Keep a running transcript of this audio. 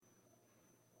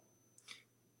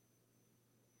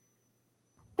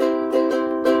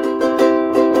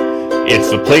It's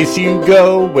the place you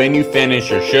go when you finish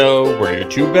your show. We're your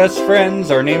two best friends.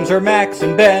 Our names are Max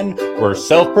and Ben. We're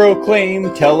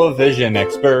self-proclaimed television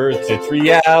experts. It's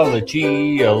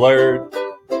Reality Alert.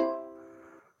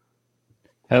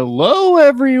 Hello,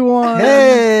 everyone.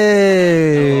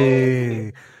 Hey!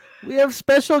 We have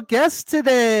special guests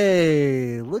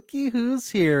today. Looky who's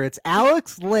here. It's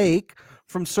Alex Lake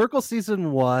from Circle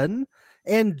Season 1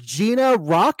 and Gina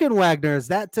Rockenwagner. Is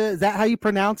that how you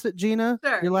pronounce it, Gina?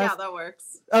 Sure. Yeah, that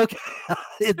works. Okay.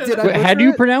 Did I Wait, how do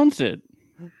you pronounce it?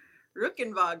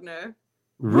 Rückenwagner.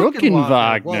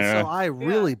 Rückenwagner. Well, so I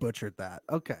really butchered that.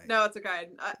 Okay. No, it's okay.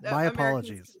 My Americans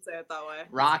apologies. can say it that way.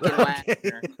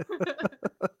 Rockenwagner.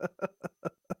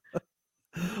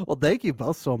 Well, thank you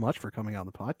both so much for coming on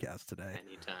the podcast today.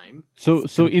 Anytime. So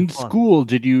in fun. school,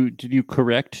 did you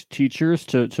correct teachers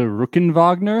to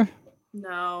Rückenwagner?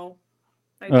 No.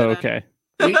 I Oh, didn't. okay.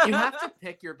 You have to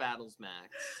pick your battles, Max.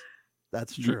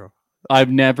 That's true. I've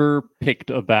never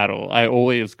picked a battle. I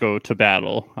always go to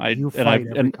battle. You fight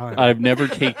every time. I've never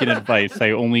taken advice. I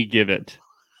only give it.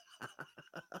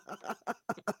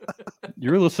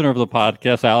 You're a listener of the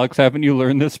podcast, Alex. Haven't you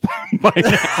learned this by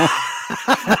now?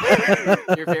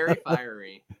 You're very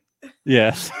fiery.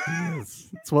 Yes. Yes,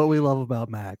 it's what we love about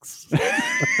Max.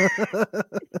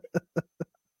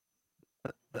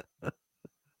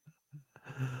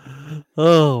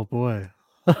 Oh boy.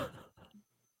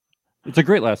 It's a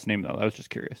great last name, though. I was just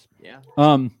curious. Yeah.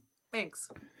 Thanks.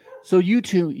 So you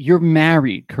two, you're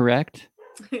married, correct?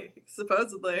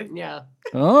 Supposedly. Yeah.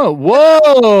 Oh,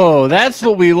 whoa! That's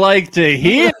what we like to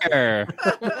hear.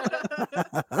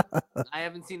 I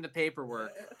haven't seen the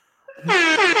paperwork.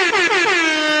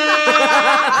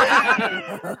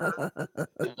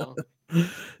 No.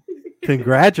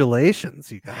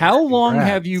 Congratulations, you guys. How long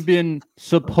have you been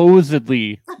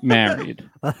supposedly married?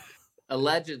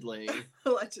 Allegedly.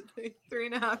 Allegedly.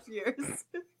 3.5 years.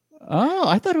 Oh,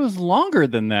 I thought it was longer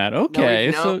than that.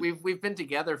 Okay, No, so we've been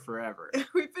together forever.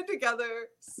 We've been together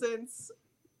since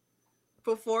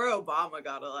before Obama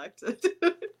got elected.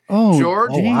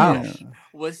 George wow.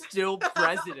 was still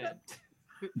president.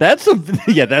 That's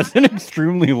an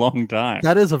extremely long time.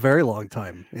 That is a very long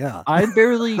time. Yeah. I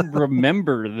barely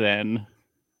remember then.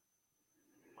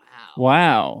 Wow.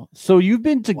 Wow. So you've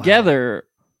been together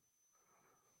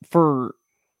for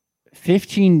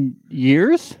 15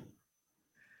 years?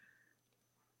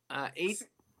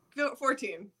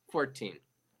 14. 14.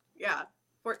 Yeah,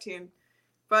 14.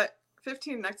 But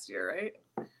 15 next year, right?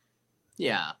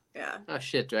 Yeah. Yeah. Oh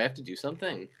shit, do I have to do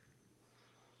something?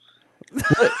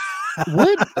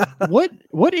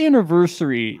 What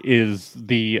anniversary is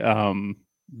the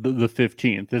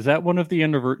 15th? Is that one of the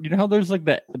anniversary? You know how there's like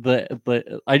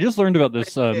the I just learned about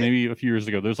this maybe a few years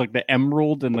ago. There's like the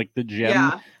emerald and like the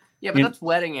gem. Yeah, but that's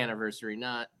wedding anniversary,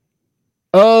 not.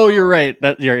 Oh, you're right.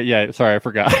 Yeah. Sorry, I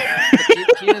forgot.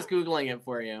 Gina's Googling it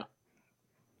for you.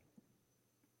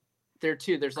 There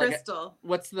too. There's like Crystal.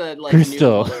 What's the like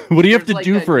Crystal. new What do you have to There's,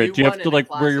 do like, a for new it? Do you have one to and a like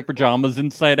wear your classic pajamas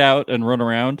inside out and run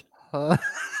around?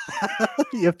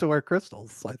 You have to wear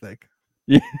crystals, I think.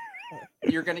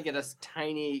 You're gonna get a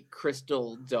tiny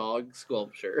crystal dog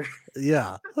sculpture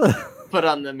Yeah. put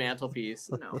on the mantelpiece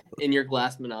No. in your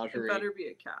glass It menagerie. better be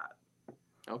a cat.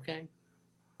 Okay.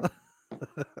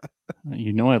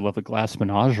 You know I love a glass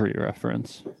menagerie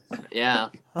reference. Yeah.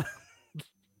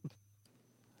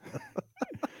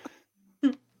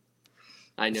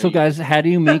 I know. So guys, how do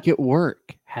you make it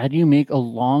work? How do you make a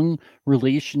long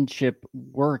relationship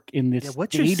work in this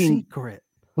What's your dating? secret?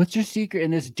 What's your secret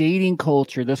in this dating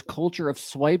culture, this culture of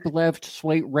swipe left,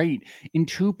 swipe right, in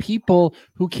two people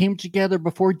who came together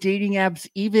before dating apps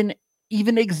even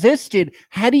existed?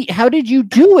 How did you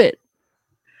do it?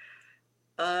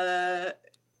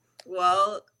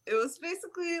 Well, it was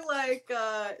basically like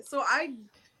so I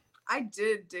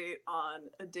did date on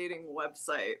a dating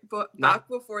website, but back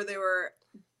before there were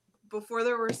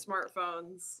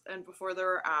smartphones and before there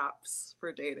were apps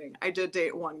for dating. I did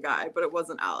date one guy, but it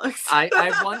wasn't Alex. I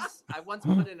once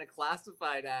put in a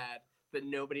classified ad that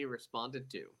nobody responded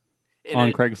to.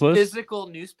 On Craigslist? Physical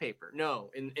newspaper.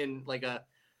 No, in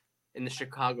the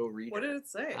Chicago Reader. What did it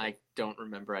say? I don't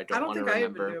remember. I don't don't want to think I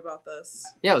remember. even knew about this.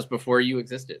 Yeah, it was before you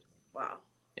existed. Wow.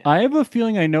 Yeah. I have a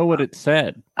feeling I know what it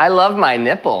said. I love my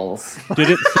nipples. Did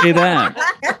it say that?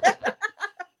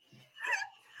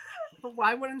 But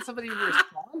why wouldn't somebody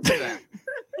respond to that?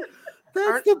 That's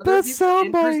Aren't the other best people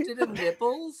soundbite. interested in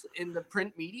nipples in the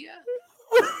print media?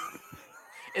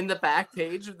 In the back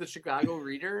page of the Chicago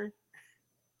Reader?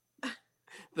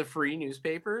 The free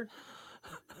newspaper?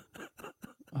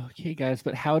 Okay, guys,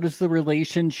 but how does the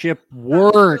relationship How does the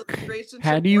work? relationship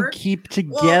How do you work? keep Well,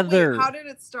 wait, together? how did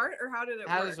it start or how did it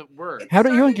How work? does it work? It How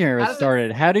do you don't started care how it because-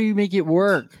 started? How do you make it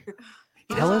work?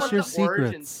 He Tell doesn't us want your the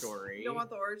origin secrets. story. You don't want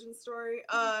the origin story?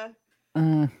 Uh,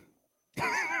 I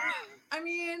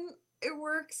mean, it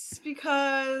works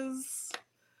because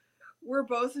we're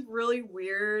both really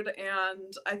weird,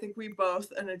 and I think we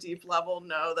both, in a deep level,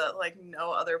 know that like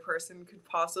no other person could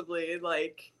possibly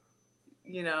like,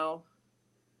 you know,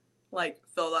 like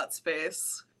fill that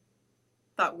space,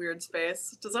 that weird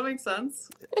space. Does that make sense?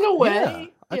 In a way, Yeah,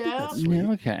 I think that's sweet.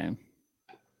 yeah, okay.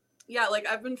 Yeah, like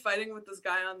I've been fighting with this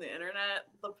guy on the internet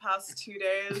the past 2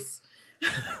 days,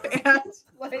 and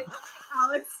like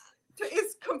Alex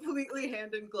is completely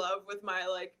hand in glove with my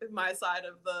side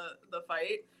of the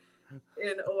fight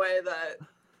in a way that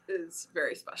is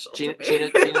very special. Gina's to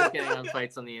me. getting on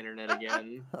fights on the internet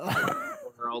again.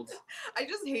 World. I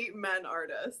just hate men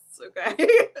artists. Okay,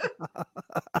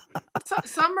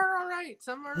 Some are all right.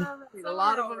 Some are all right. A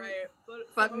lot of them. right, But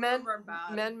some of men, them are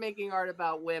bad. men making art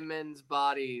about women's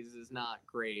bodies is not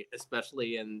great,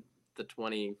 especially in the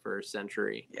 21st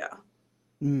century. Yeah.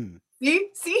 Mm. See,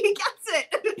 he gets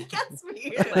it. He gets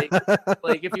me.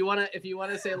 Like if you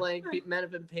wanna say like men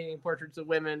have been painting portraits of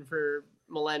women for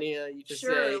millennia, you just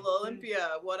Sure, say Olympia,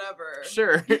 whatever.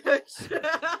 sure.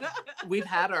 We've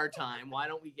had our time. Why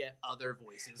don't we get other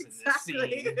voices in this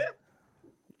Exactly. scene?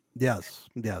 Yes,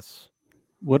 yes.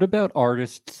 What about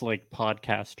artists like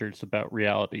podcasters about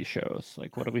reality shows?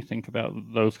 Like, what do we think about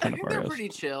those I kind think of they're artists? pretty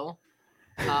chill.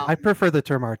 I prefer the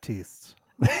term artistes.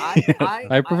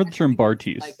 I prefer the term actually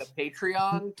Barties. like a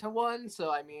Patreon to one,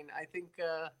 so I mean, I think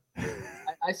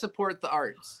I support the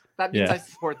arts. That means Yeah. I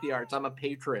support the arts. I'm a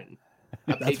patron.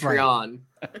 A That's right. Patreon.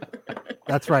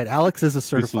 That's right. Alex is a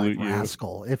certified salute you.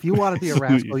 rascal. If you want to be a Salute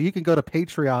rascal, you. you can go to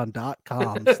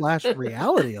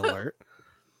patreon.com/reality alert.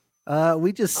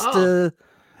 We just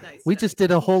Nice. we just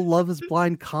did a whole Love is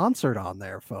Blind concert on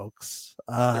there, folks.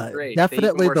 They're great. They even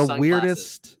Definitely wore the sunglasses.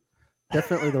 weirdest,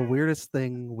 definitely the weirdest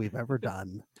thing we've ever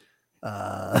done.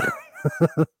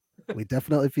 We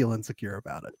definitely feel insecure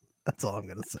about it. That's all I'm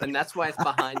gonna say. And that's why it's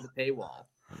behind the paywall.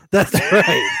 That's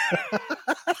right.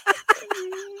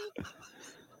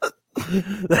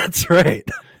 That's right.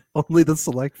 Only the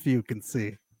select few can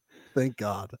see. Thank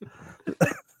God.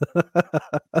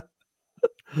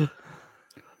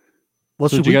 Well,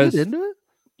 So should do we you get guys- into it?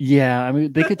 Yeah, I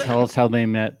mean, they could tell us how they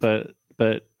met, but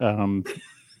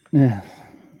yeah.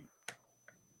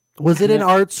 Was it in Yeah.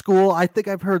 art school? I think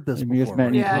I've heard this Maybe you guys before.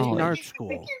 met in right? college. In art I think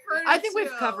school. you've heard I it think we've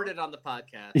too. covered it on the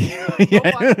podcast.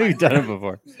 Yeah, we've done it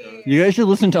before. You guys should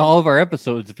listen to all of our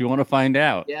episodes if you want to find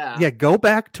out. Yeah. Yeah, go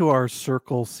back to our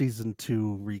Circle season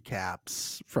 2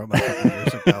 recaps from a couple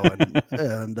years ago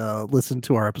and listen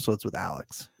to our episodes with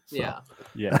Alex. So. Yeah.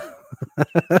 Yeah.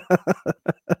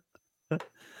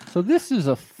 So this is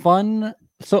a fun.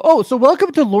 So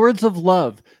welcome to Lords of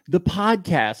Love, the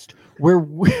podcast where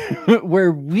we,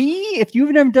 if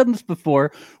you've never done this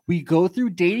before, we go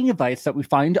through dating advice that we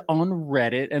find on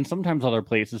Reddit and sometimes other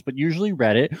places, but usually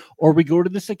Reddit, or we go to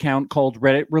this account called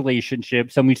Reddit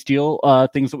Relationships and we steal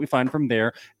things that we find from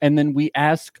there, and then we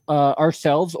ask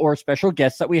ourselves or special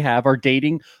guests that we have, our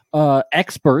dating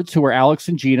experts, who are Alex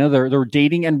and Gina. They're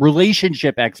dating and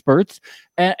relationship experts,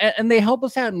 and they help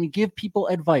us out and we give people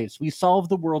advice. We solve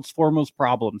the world's foremost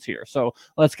problems here. So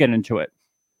let's get into it.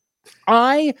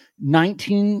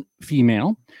 19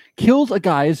 female, kills a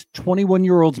guy's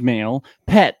 21-year-old's male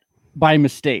pet by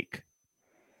mistake.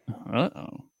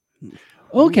 Uh-oh.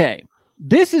 Okay.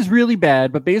 This is really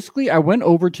bad, but basically I went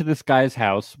over to this guy's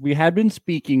house. We had been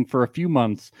speaking for a few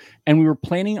months and we were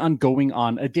planning on going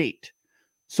on a date.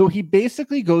 So he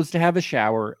basically goes to have a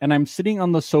shower and I'm sitting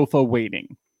on the sofa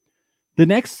waiting. The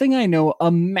next thing I know, a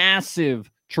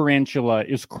massive tarantula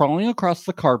is crawling across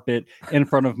the carpet in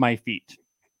front of my feet.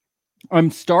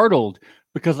 I'm startled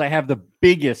because I have the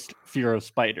biggest fear of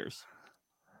spiders.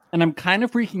 And I'm kind of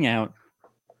freaking out,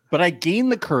 but I gain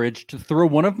the courage to throw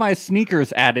one of my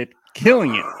sneakers at it,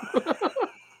 killing it.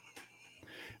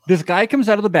 This guy comes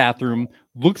out of the bathroom,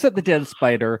 looks at the dead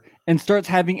spider, and starts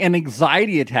having an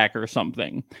anxiety attack or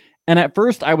something. And at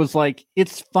first I was like,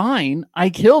 it's fine, I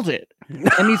killed it.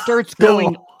 And he starts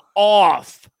going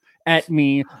off at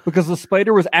me because the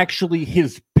spider was actually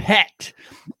his pet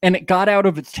and it got out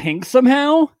of its tank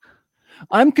somehow.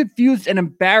 I'm confused and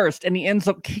embarrassed and he ends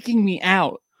up kicking me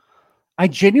out. I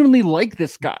genuinely like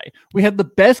this guy. We had the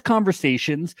best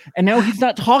conversations and now he's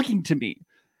not talking to me.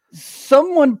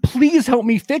 Someone please help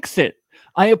me fix it.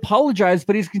 I apologize,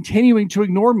 but he's continuing to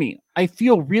ignore me. I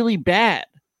feel really bad.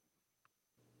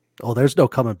 Oh, there's no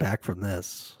coming back from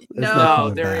this. There's No, No,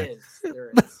 coming there back. is.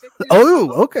 There is. Fix Oh,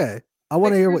 yourself. okay. I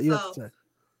want to Fix hear what you have to yourself. say.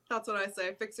 That's what I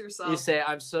say. Fix yourself. You say,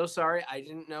 "I'm so sorry, I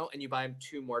didn't know," and you buy him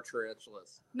 2 more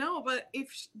tarantulas. No, but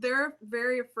if they're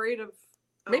very afraid of.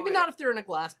 Maybe wait. not if they're in a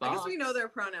glass I box. guess we know their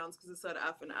pronouns because it said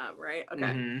F and M, right? Okay.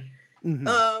 Mhm.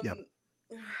 Mhm. Yep.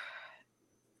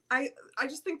 I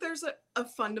just think there's a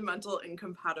fundamental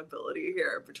incompatibility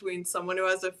here between someone who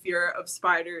has a fear of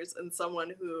spiders and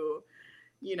someone who,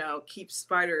 keeps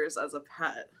spiders as a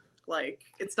pet. Like,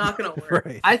 it's not gonna work.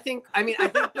 Right. I think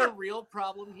the real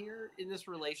problem here in this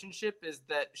relationship is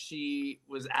that she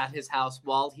was at his house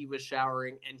while he was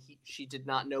showering, and she did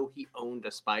not know he owned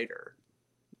a spider.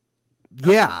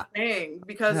 Yeah. Dang,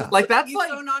 because Yeah. Like, that's he's like-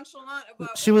 so nonchalant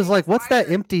about. She was owning like, "What's that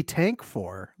spiders." empty tank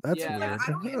for?" That's Yeah. Yeah, weird.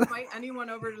 I don't invite anyone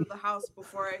over to the house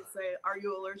before I say, "Are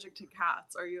you allergic to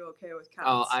cats? Are you okay with cats?"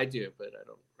 Oh, I do, but I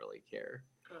don't really care.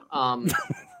 Oh.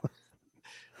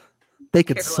 They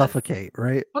could Careless. suffocate,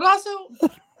 right? But also,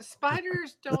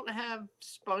 spiders don't have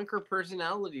spunk or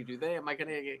personality, do they? Am I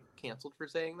gonna get canceled for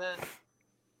saying that?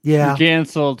 Yeah. You're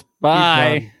canceled. You're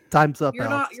Bye. done. Time's up, You're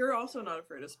Alex. not. You're also not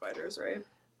afraid of spiders, right?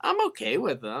 I'm okay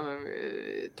with them. I mean,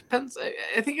 it depends.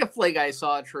 I think if like I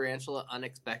saw a tarantula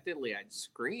unexpectedly, I'd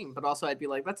scream. But also, I'd be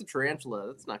like, "That's a tarantula.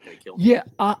 That's not gonna kill me." Yeah,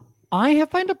 I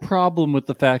find a problem with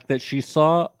the fact that she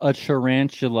saw a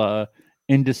tarantula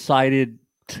and decided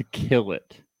to kill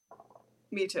it.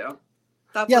 Me too.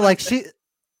 That's Yeah, what I'm like saying. she.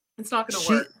 It's not gonna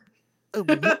she-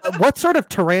 work. What sort of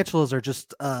tarantulas are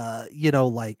just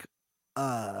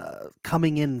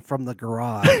coming in from the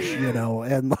garage,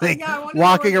 and like Yeah, I wonder if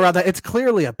walking we're around gonna- that? It's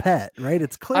clearly a pet, right?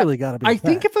 It's clearly got to be. I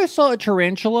think if I saw a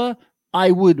tarantula,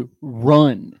 I would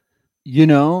run,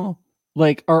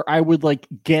 or I would like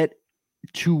get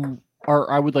to, or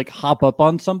I would like hop up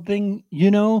on something,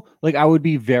 like I would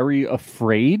be very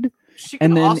afraid. She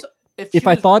And could then also, If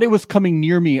I thought it was coming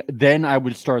near me, then I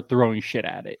would start throwing shit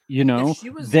at it, if she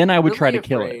was Then I would try really to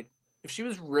kill it. afraid- If she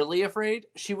was really afraid,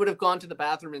 she would have gone to the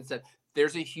bathroom and said,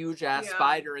 "There's a huge ass Yeah.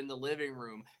 spider in the living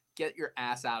room. Get your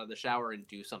ass out of the shower and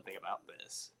do something about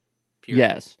this." Period.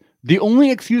 Yes. The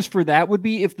only excuse for that would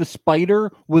be if the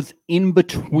spider was in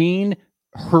between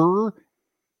her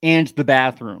and the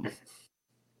bathroom.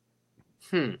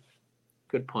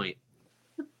 Good point.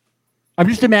 I'm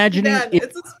just imagining Dad, if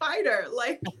it's a spider.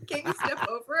 Like, can you step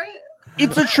over it?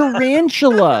 it's a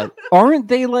tarantula. Aren't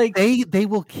they like they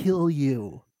will kill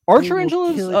you. are they will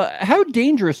tarantulas? kill you. How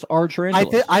dangerous are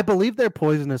tarantulas? I believe they're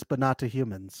poisonous, but not to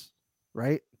humans,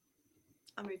 right?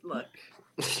 I mean, look.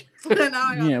 Now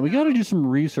I Yeah, we got to do some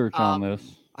research on Um,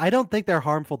 this. I don't think they're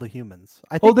harmful to humans.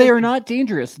 I Oh, think they are not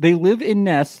dangerous. They live in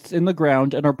nests in the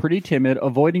ground and are pretty timid,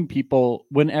 avoiding people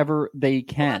whenever they Well,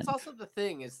 can. that's also the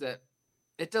thing is that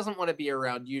it doesn't want to be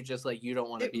around you, just like you don't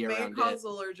want to It be may around cause it.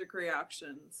 allergic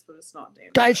reactions, but it's not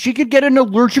dangerous. Guys, she could get an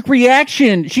allergic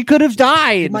reaction. She could have You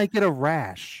died. might get a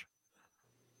rash.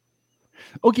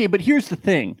 Okay, but here's the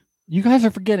thing. You guys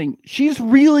are forgetting. She's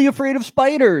really afraid of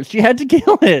spiders. She had to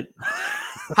kill it.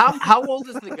 How old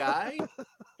is the guy?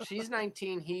 She's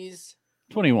 19. He's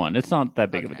 21. It's not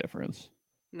that big of a Okay. difference.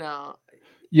 no.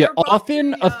 Yeah, They're both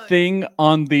often too a young. thing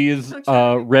on these I'm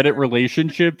trying to Reddit remember.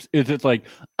 relationships is it's like,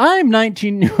 I'm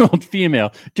 19-year-old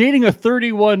female dating a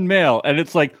 31 male. And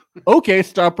it's like, okay,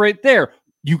 stop right there.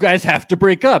 You guys have to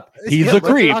break up. He's Yeah, a let's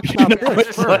creep. talk you about know? this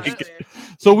It's first. like-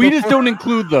 so we just don't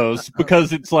include those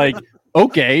because it's like,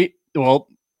 okay, well,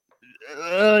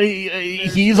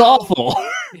 he's awful.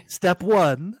 Step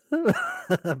one.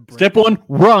 Step one,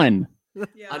 run.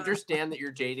 Yeah. Understand that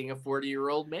you're dating a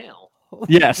 40-year-old male.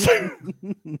 Yes.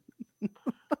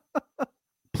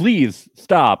 Please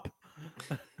stop.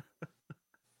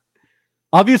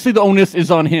 Obviously, the onus is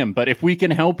on him, but if we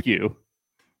can help you,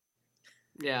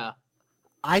 Yeah.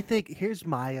 I think here's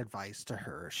my advice to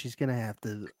her. She's gonna have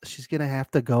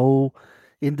to go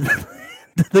into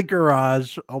the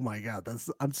garage. Oh my god,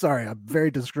 I'm sorry, I'm very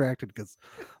distracted because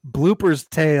Blooper's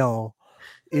tail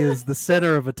is the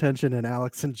center of attention in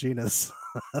Alex and Gina's.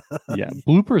 yeah.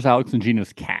 Bloopers, Alex and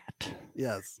Gina's cat.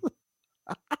 Yes.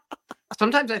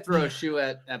 Sometimes I throw a shoe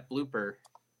at Blooper,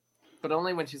 but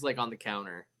only when she's like on the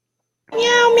counter.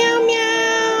 Meow meow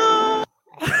meow.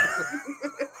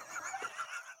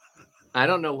 I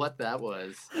don't know what that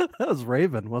was. That was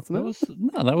Raven, wasn't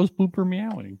That it? was Blooper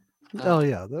meowing. Oh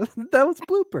yeah, that was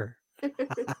Blooper.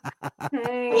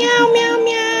 Meow, meow,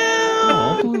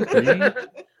 Oh, Bloopy.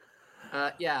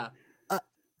 Yeah.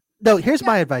 No, here's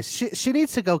my advice. She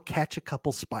needs to go catch a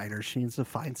couple spiders. She needs to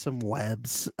find some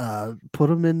webs, put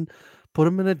them in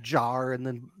a jar, and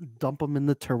then dump them in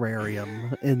the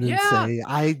terrarium, and then Yeah. say,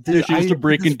 "I Yeah, did." she has I to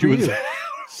break did this into for his you."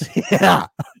 house. Yeah,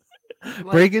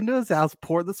 Break into his house,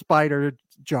 pour the spider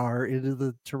jar into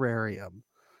the terrarium,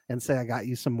 and say, "I got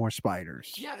you some more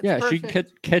spiders." Yeah, it's Yeah, she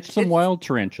perfect. catch some It's- wild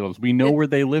tarantulas. We know it- where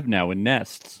they live now in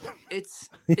nests. It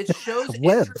shows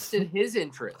Webs. interest in his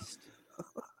interest,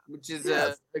 which is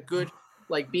Yes. a good,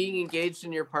 like, being engaged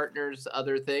in your partner's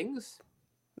other things.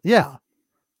 Yeah.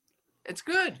 It's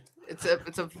good. It's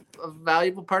a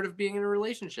valuable part of being in a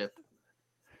relationship.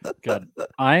 God,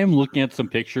 I am looking at some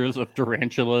pictures of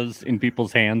tarantulas in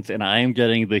people's hands, and I am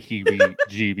getting the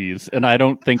heebie-jeebies. And I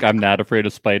don't think I'm that afraid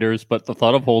of spiders, but the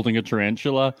thought of holding a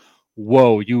tarantula,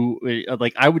 whoa!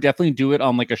 Like, I would definitely do it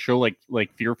on like a show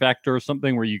like Fear Factor or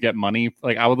something where you get money.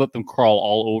 Like, I would let them crawl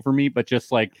all over me, but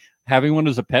just like having one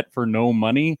as a pet for no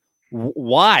money,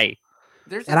 why?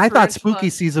 There's a And I thought tarantula- spooky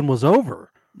season was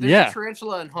over. There's Yeah. a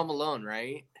tarantula in Home Alone,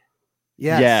 right?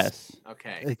 Yes.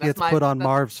 Okay. It That's gets put on that's-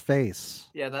 Marv's face.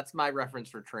 Yeah, that's my reference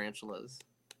for tarantulas.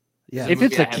 Yeah. If movie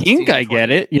it's I a haven't kink, seen I before. get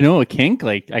it. You know, a kink,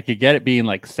 like I could get it being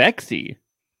like sexy.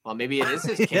 Well, maybe it is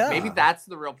his kink. Yeah. Maybe that's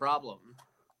the real problem.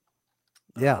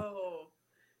 Yeah.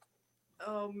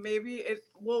 Oh, maybe it.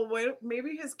 Well, wait.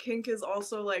 Maybe his kink is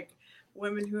also like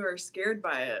women who are scared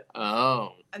by it,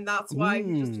 Oh. and that's why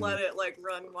he just Mm. let it like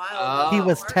run wild. Oh. in He the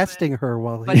was apartment. testing her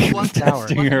while But he he was wasn't showering.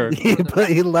 testing her. But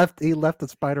he left the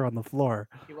spider on the floor.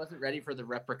 He wasn't ready for the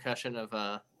repercussion of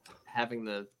having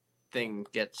the thing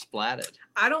get splatted.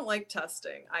 I don't like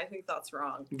testing. I think that's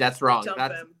wrong. That's wrong. Dump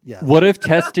That's him. Yeah. What if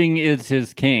testing is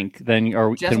his kink? Then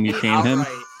just can we be shame him?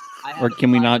 outright, I have Or to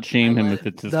can we lie. not shame I him let if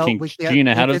it's his No, kink? we can't.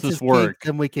 Gina, how If does it's his this kink, work?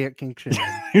 then we can't kink shame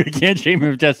him. You can't shame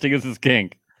him if testing is his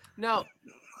kink. No,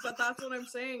 But that's what I'm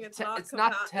saying. It's Te- not. it's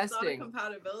not It's not a testing.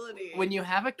 compatibility. when you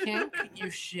have a kink, you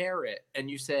share it and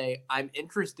you say, "I'm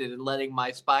interested in letting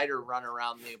my spider run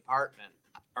around the apartment.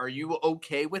 Are you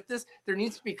okay with this?" There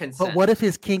needs to be consent. But what if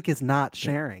his kink is not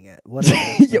sharing it? What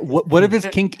if Yeah, what if his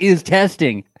kink is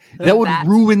testing? That would That's-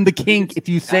 ruin the kink if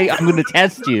you say, I'm going to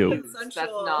test you. That's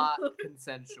Consensual. not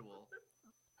consensual.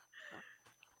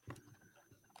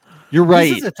 You're This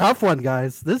right. is a tough one,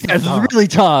 guys. This This is is tough. really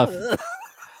tough.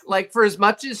 Like, for as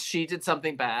much as she did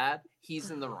something bad,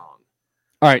 he's in the wrong.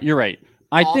 All right, you're right.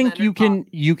 I All think men are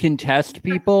you can test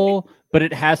people, but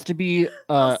it has to be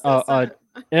Also said-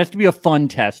 it has to be a fun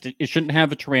test. It shouldn't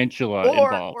have a tarantula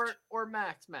involved. Or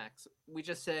Max. We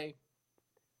just say,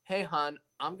 "Hey, hon,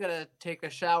 I'm gonna take a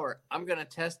shower. I'm gonna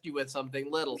test you with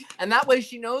something little," and that way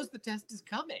she knows the test is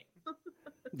coming.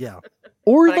 Yeah.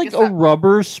 Or But I like guess a that-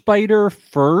 rubber spider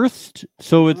first,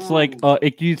 so it's like Ooh.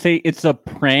 you say it's a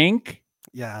prank,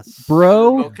 Yes.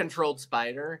 bro. Remote controlled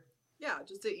spider. Yeah,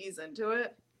 just to ease into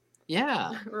it.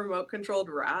 Yeah. Remote controlled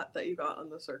rat that you got on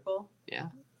the circle. Yeah.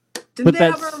 Didn't But they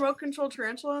have that's- a remote controlled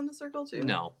tarantula on the circle too?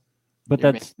 No. But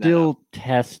You're that's making that up. still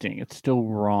testing. It's still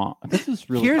wrong. This is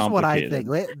really Here's what I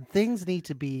complicated. think. Things need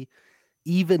to be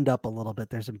evened up a little bit.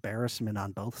 There's embarrassment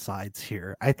on both sides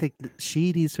here. I think that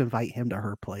she needs to invite him to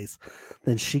her place.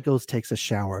 Then she goes, takes a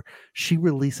shower. She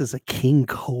releases a king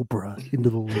cobra into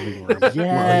the living room. while he's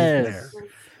there. Yes.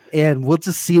 And we'll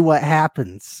just see what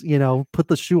happens. You know, put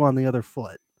the shoe on the other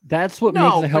foot. That's what No,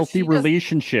 makes but a healthy she doesn't-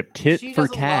 relationship. Tit She for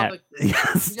doesn't tat. love a-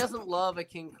 Yes. She doesn't love a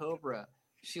king cobra.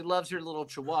 She loves her little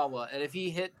chihuahua, and if he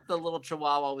hit the little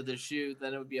chihuahua with his shoe,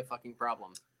 then it would be a fucking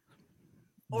problem.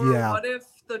 Or Yeah. what if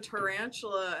the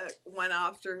tarantula went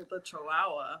after the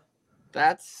chihuahua?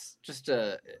 That's just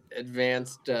a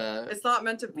advanced It's not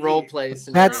meant to be. role play. That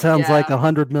scenario. sounds like Yeah.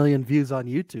 100 million views on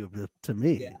YouTube to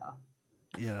me. Yeah.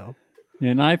 You know,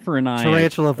 An eye for an eye.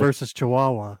 tarantula versus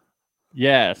chihuahua.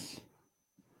 Yes.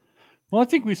 Well, I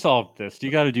think we solved this.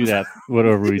 You got to do that.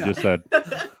 Whatever we Yeah. just said.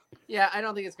 Yeah, I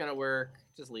don't think it's gonna work.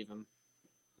 Just leave him.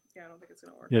 Yeah, I don't think it's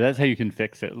gonna work. Yeah, that's how you can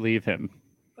fix it. Leave him.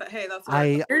 But hey, that's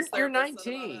I- what You're therapists said about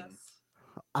 19. us.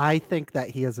 I think that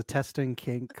he has a testing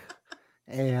kink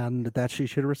and that she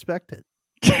should respect it.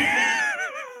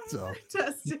 So,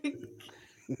 Testing.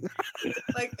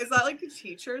 Like, is that like a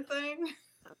teacher thing?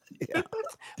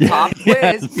 Pop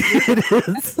quiz. it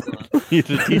is. It's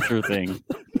a teacher thing.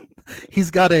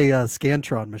 He's got a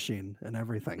Scantron machine and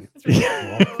everything. It's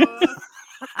really cool.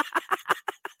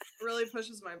 Really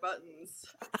pushes my buttons.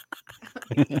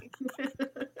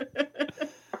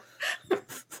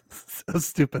 So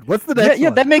stupid. What's the Yeah, next yeah,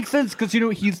 one? that makes sense because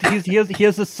he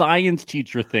has a science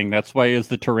teacher thing. That's why he has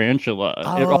the tarantula.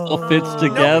 It all fits Oh.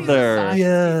 together.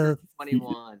 Yeah.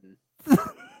 21.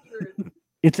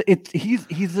 It's it's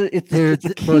There's- a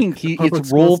look, kink. the public It's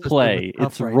school role system play. is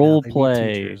tough It's right now. role They need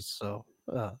play. teachers, so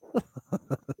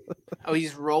Oh,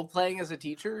 he's role playing as a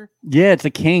teacher. Yeah, it's a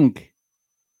kink.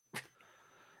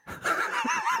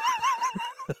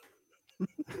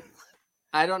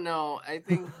 I don't know. I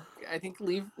think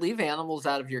leave animals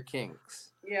out of your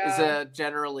kinks. Yeah.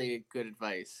 generally good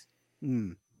advice.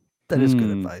 That is good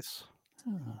Hmm. advice.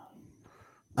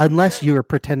 Unless you are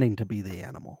pretending to be the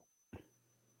animal.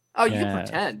 Oh, you Yes. can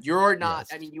pretend. You're not.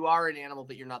 I Yes. mean, you are an animal,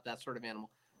 but you're not that sort of animal.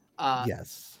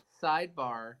 Yes.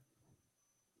 Sidebar.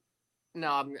 No,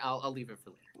 I'll leave it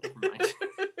for later. Never mind.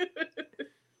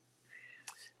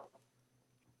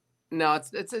 No,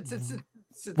 it's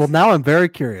Well, now I'm very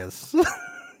curious.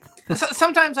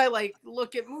 sometimes I like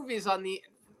look at movies on the.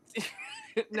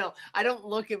 No, I don't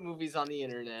look at movies on the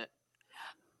internet.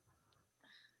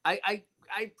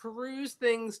 I peruse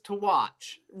things to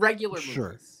watch, regular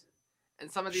Sure. movies,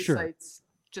 and some of these Sure. sites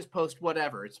just post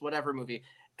whatever. It's whatever movie,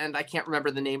 and I can't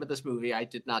remember the name of this movie. I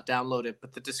did not download it,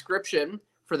 but the description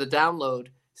for the download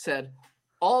said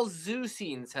all zoo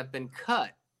scenes have been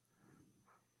cut,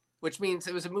 which means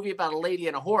it was a movie about a lady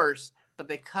and a horse, but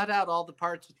they cut out all the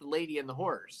parts with the lady and the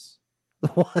horse.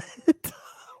 What?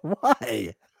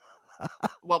 Why?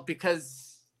 Well,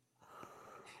 because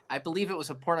I believe it was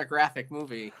a pornographic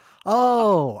movie.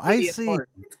 Oh, I Lady and see. horse.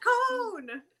 It's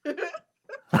cone.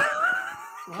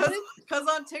 Because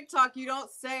on TikTok you don't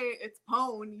say it's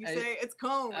pone, you say it's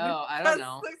cone. Oh, I don't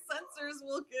know. The censors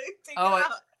will take Oh, it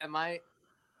out. Am I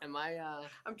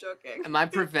I'm joking. am I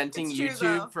preventing It's true,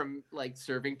 YouTube though. from like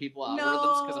serving people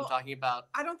algorithms because I'm No. talking about?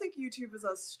 I don't think YouTube is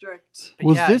as strict.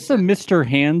 Was Yeah, this a Mr.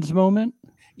 Hands moment?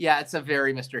 Yeah, it's a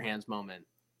very Mr. Hands moment.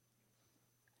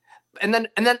 And then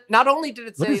not only did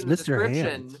it What say is in the Mr. description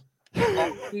Hands?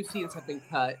 all two scenes have been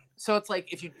cut. So it's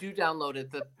like if you do download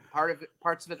it, the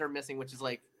parts of it are missing, which is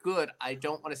like good. I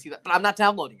don't want to see that, but I'm not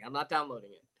downloading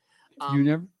it. You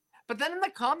never. But then in the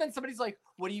comments, somebody's like,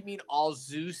 "What do you mean all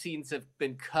zoo scenes have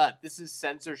been cut? This is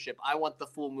censorship. I want the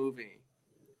full movie."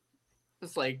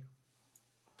 It's like,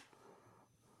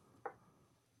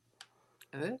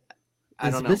 I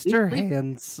Is don't know. Mr. Leave-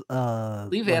 Hands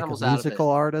leave like animals a out of it. musical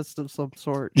artist of some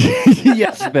sort?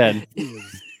 Yes, Ben.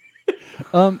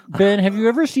 Ben, have you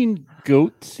ever seen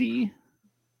Goatsy?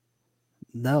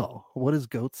 No. What is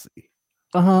Goatsy?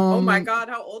 Oh my god,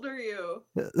 how old are you?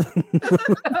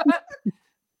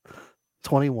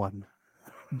 21.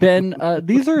 Ben,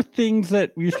 these are things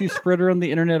that we used to spread around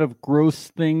the internet of gross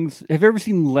things. Have you ever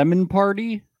seen Lemon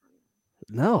Party?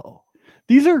 No.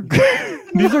 These are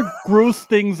these are gross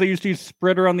things that used to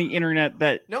spread around the internet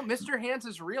that No, Mr. Hands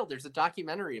is real. There's a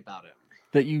documentary about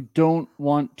it. you don't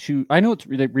want to. I know it's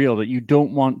real that you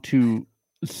don't want to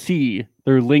see.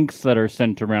 There are links that are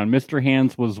sent around. Mr.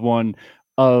 Hands was one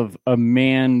of a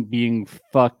man being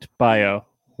fucked by a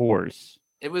horse,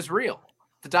 It was real.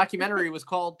 The documentary was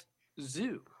called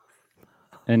Zoo.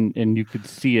 and you could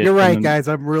see it. You're and right, then- guys.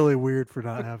 I'm really weird for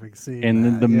not having seen And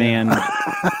then that, the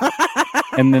yeah.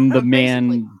 and then the Basically.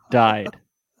 man died.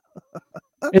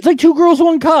 It's like Two Girls,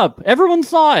 One Cup. Everyone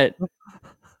saw it.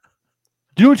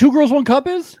 Do you know what Two Girls, One Cup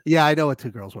is? Yeah, I know what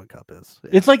Two Girls, One Cup is.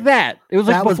 Yeah. It's like that. It was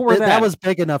like that was before that. that was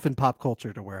big enough in pop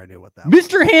culture to where I knew what that was.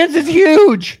 Mr. Hands is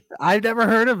huge. I've never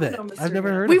heard of it. No, Mr. I've never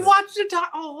Hands. heard We of watched a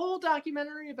whole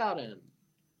documentary about him.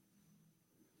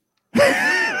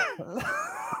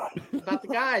 About the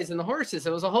guys and the horses.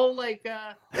 It was a whole like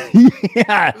Yeah,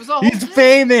 it was a whole he's thing.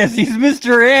 famous. He's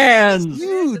Mr. Hands.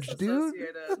 Huge, dude.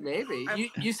 Disassociated. Maybe. I'm-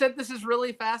 You said this is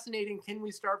really fascinating. Can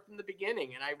we start from the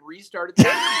beginning? And I restarted the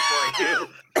movie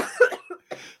for you.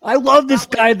 I love this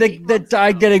guy that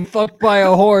died getting fucked by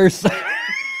a horse.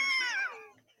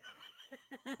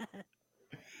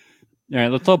 All right,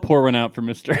 let's all pour one out for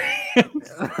Mr.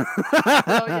 Hands.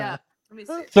 Oh yeah. Let me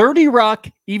see. 30 Rock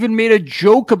even made a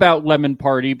joke about Lemon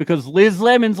Party because Liz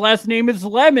Lemon's last name is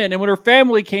Lemon. And when her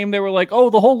family came, they were like, oh,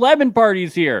 the whole Lemon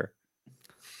Party's here.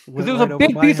 Because it was Went a right big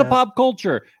over my piece of head. pop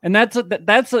culture. And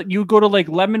you go to like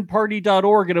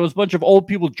lemonparty.org and it was a bunch of old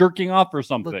people jerking off or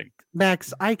something.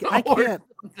 Max, I Or can't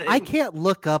something. I can't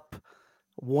look up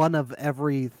one of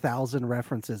every 1,000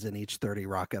 references in each 30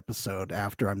 Rock episode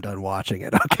after I'm done watching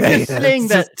it. Okay, just saying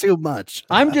it's just too much.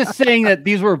 I'm just saying that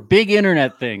these were big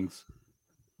internet things.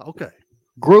 Okay,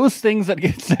 Gross things that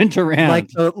get sent around.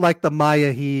 like the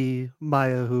Maya he,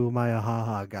 Maya who, Maya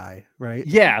haha guy, right?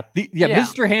 Yeah, Yeah.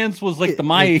 Mr. Hands was like the The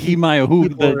Maya he Maya who,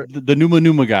 keyboard. the Numa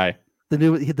Numa guy.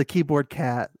 The keyboard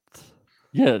cat,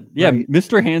 Yeah, Right.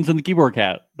 Mr. Hands and the keyboard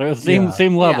cat. They're the same Yeah.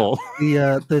 same level.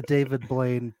 the David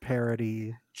Blaine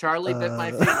parody. Charlie bit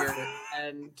my Uh, finger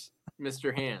and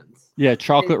Mr. Hands. Yeah,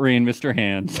 Chocolate Rain, Mr.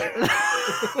 Hands.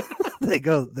 they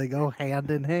go hand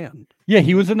in hand. Yeah,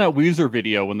 he was in that Weezer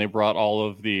video when they brought all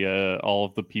of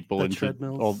the people The into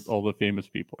treadmills. all the famous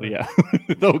people. Yeah,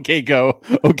 okay, go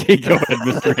had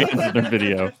Mr. Hands in their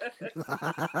video.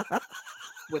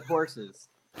 With horses.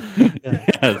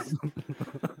 Yes.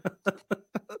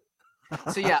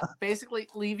 So yeah, basically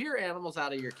leave your animals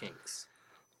out of your kinks.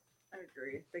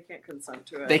 agree. They can't consent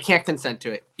to it. They can't consent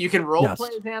to it. You can role Yes. play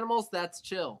as animals, that's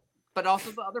chill. But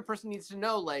also the other person needs to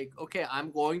know, like, okay,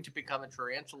 I'm going to become a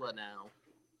tarantula now.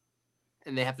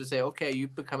 And they have to say, okay,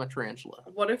 you've become a tarantula.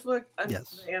 What if an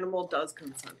Yes. animal does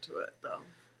consent to it, though?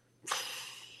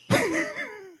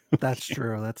 That's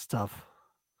true. That's tough.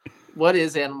 What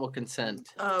is animal consent?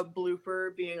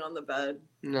 Blooper being on the bed.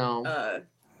 No,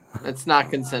 it's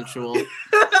not consensual.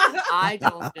 I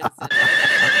don't consent.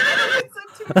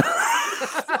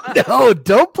 No,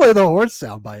 don't play the horse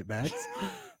soundbite, Max.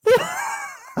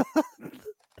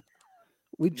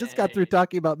 We just got through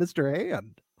talking about Mr.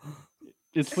 Hand.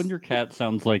 It's when your cat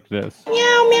sounds like this.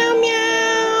 Meow, meow,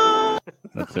 meow.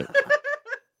 That's it.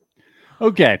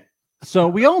 Okay. So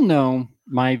we all know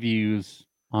my views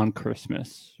on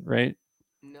Christmas, right?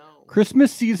 No.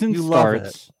 Christmas season You love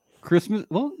starts. Christmas.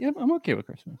 Well, yeah, I'm okay with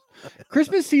Christmas.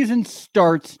 Christmas season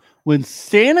starts when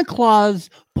Santa Claus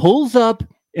pulls up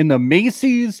in the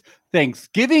Macy's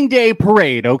Thanksgiving Day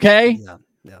parade. Okay.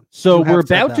 Yeah. So You have we're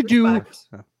said about that to do.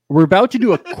 before. We're about to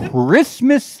do a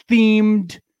Christmas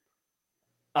themed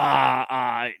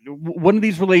one of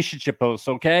these relationship posts,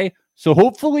 okay? So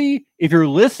hopefully if you're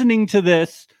listening to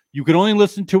this, you can only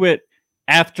listen to it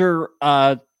after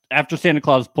Santa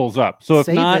Claus pulls up. So if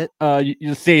Save not, it.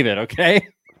 you save it, okay?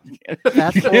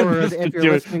 Fast You can't forward listen if you're to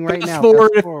it. listening right Fast now.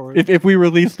 forward Fast forward. if we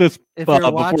release this If you're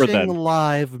before watching then.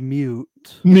 live, mute,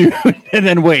 Mute and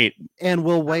then wait. and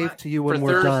we'll wave to you when For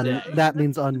we're Thursday. done. That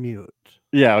means unmute.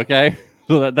 Yeah, okay.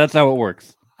 So that's how it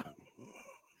works.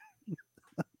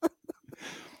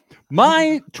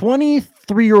 My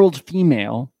 23-year-old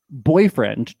female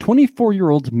boyfriend,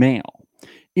 24-year-old male,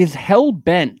 is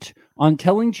hell-bent on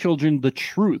telling children the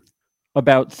truth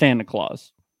about Santa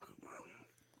Claus.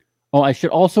 Oh, I should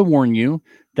also warn you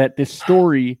that this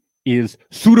story is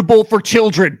suitable for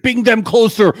children. Bring them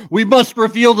closer. We must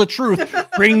reveal the truth.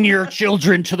 Bring your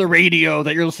children to the radio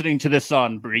that you're listening to this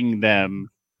on. Bring them.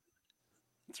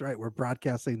 That's right. We're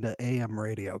broadcasting to AM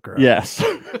radio, correct? Yes.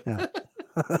 Yeah.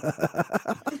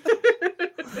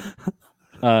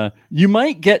 You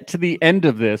might get to the end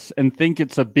of this and think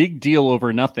it's a big deal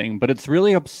over nothing, but it's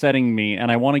really upsetting me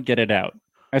and I want to get it out.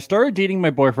 I started dating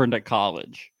my boyfriend at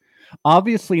college.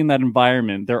 Obviously, in that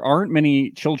environment, there aren't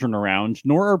many children around,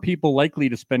 nor are people likely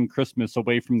to spend Christmas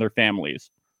away from their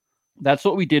families. That's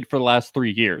what we did for the last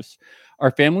 3 years.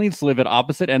 Our families live at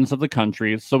opposite ends of the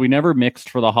country, so we never mixed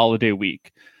for the holiday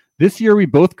week. This year, we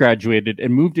both graduated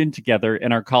and moved in together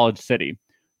in our college city.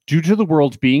 Due to the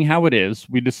world being how it is,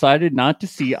 we decided not to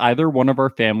see either one of our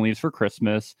families for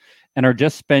Christmas and are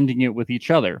just spending it with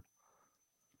each other.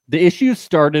 The issue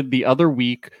started the other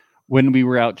week when we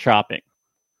were out shopping.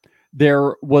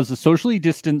 There was a socially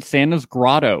distanced Santa's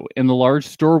grotto in the large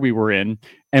store we were in,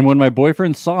 and when my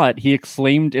boyfriend saw it, he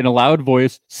exclaimed in a loud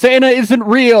voice, "Santa isn't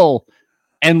real!"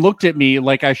 and looked at me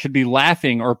like I should be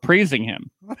laughing or praising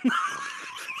him.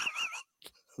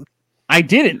 I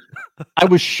didn't. I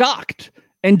was shocked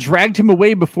and dragged him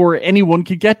away before anyone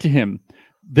could get to him.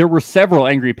 There were several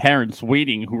angry parents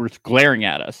waiting who were glaring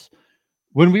at us.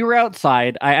 When we were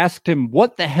outside, I asked him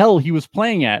what the hell he was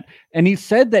playing at, and he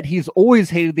said that he's always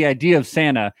hated the idea of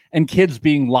Santa and kids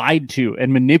being lied to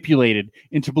and manipulated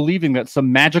into believing that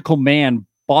some magical man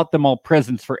bought them all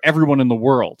presents for everyone in the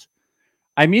world.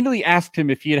 I immediately asked him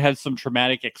if he had had some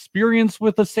traumatic experience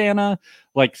with a Santa,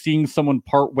 like seeing someone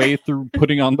part way through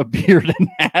putting on the beard and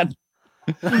hat.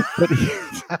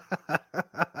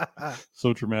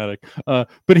 So traumatic.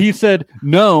 But he said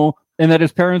no, and that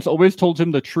his parents always told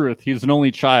him the truth. He's an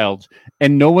only child,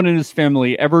 and no one in his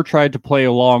family ever tried to play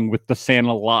along with the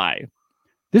Santa lie.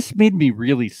 This made me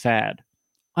really sad.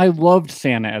 I loved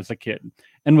Santa as a kid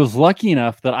and was lucky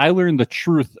enough that I learned the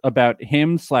truth about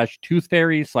him / Tooth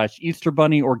Fairy / Easter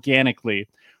Bunny organically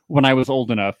when I was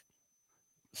old enough.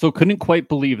 So couldn't quite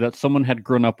believe that someone had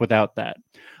grown up without that.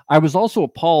 I was also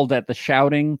appalled at the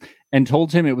shouting and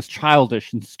told him it was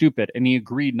childish and stupid, and he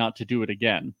agreed not to do it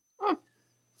again.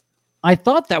 I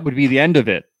thought that would be the end of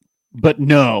it, but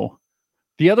no.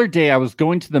 The other day I was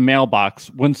going to the mailbox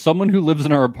when someone who lives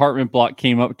in our apartment block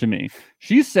came up to me.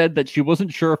 She said that she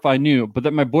wasn't sure if I knew, but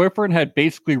that my boyfriend had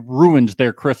basically ruined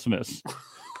their Christmas.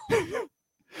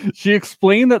 She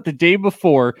explained that the day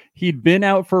before, he'd been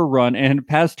out for a run and had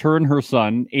passed her and her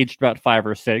son, aged about 5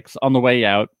 or 6, on the way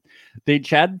out. They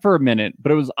chatted for a minute,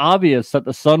 but it was obvious that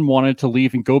the son wanted to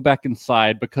leave and go back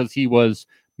inside because he was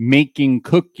making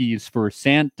cookies for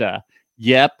Santa.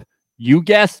 Yep, you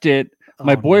guessed it.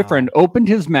 My boyfriend opened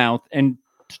his mouth and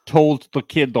told the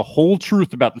kid the whole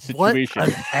truth about the situation. What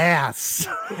an ass.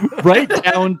 Right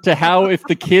down to how if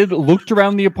the kid looked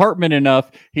around the apartment enough,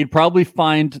 he'd probably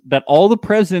find that all the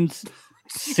presents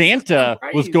Santa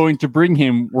was Christ. going to bring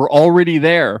him were already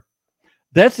there.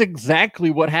 That's exactly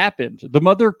what happened. The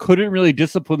mother couldn't really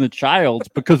discipline the child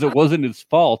because it wasn't his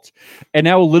fault. And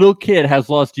now a little kid has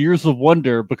lost years of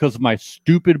wonder because of my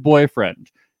stupid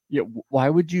boyfriend. Yeah, why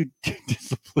would you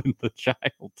discipline the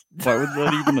child? Why was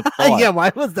that even a thought? Yeah,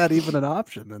 why was that even an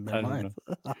option in I their don't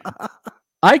mind?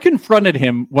 I confronted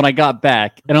him when I got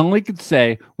back, and all he could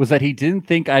say was that he didn't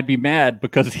think I'd be mad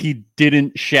because he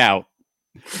didn't shout.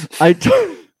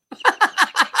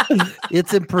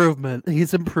 It's improvement.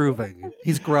 He's improving.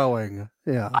 He's growing.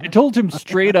 Yeah. I told him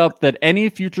straight up that any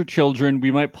future children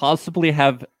we might possibly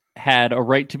have had a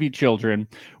right to be children,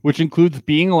 which includes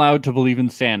being allowed to believe in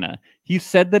Santa. He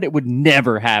said that it would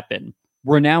never happen.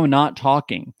 We're now not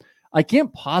talking. I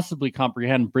can't possibly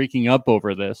comprehend breaking up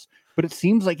over this, but it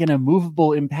seems like an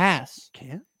immovable impasse.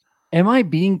 Can't? Am I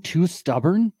being too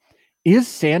stubborn? Is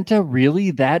Santa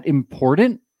really that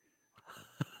important?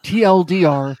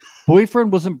 TLDR,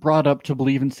 boyfriend wasn't brought up to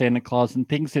believe in Santa Claus and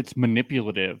thinks it's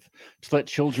manipulative to let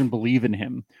children believe in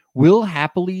him. Will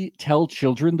happily tell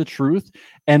children the truth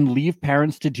and leave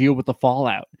parents to deal with the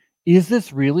fallout. Is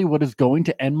this really what is going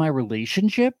to end my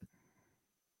relationship?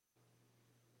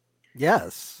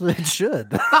 Yes, it should.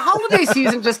 The holiday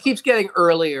season just keeps getting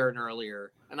earlier and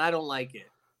earlier, and I don't like it.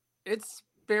 It's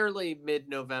barely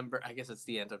mid-November. I guess it's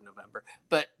the end of November,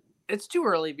 but it's too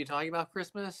early to be talking about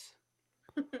Christmas.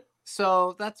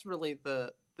 So that's really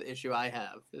the issue I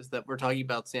have, is that we're talking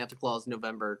about Santa Claus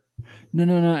November.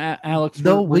 No, Alex.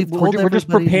 No, we're just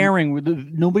everybody-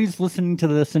 preparing. Nobody's listening to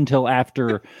this until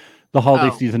after the holiday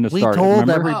Oh. season has We started. told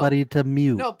remember? everybody to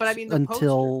mute No, but I mean the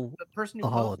until poster, the person who the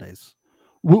posted- holidays.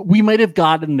 We might have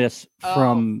gotten this Oh,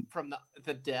 from from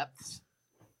the depths.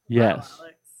 yes. Wow,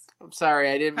 Alex. I'm sorry,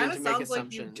 I didn't mean Kind to of make sounds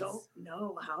like you assumptions. don't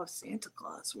know how Santa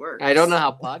Claus works. I don't know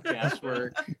how podcasts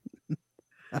work.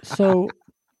 So,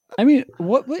 I mean,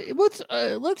 what's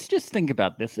let's just think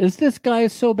about this. Is this guy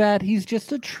so bad? He's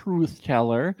just a truth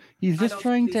teller. He's I just don't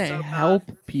trying think to he's so help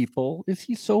bad. people. Is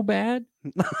he so bad?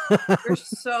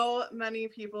 There's so many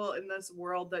people in this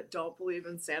world that don't believe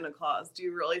in Santa Claus. Do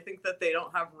you really think that they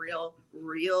don't have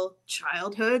real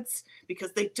childhoods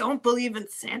because they don't believe in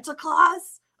Santa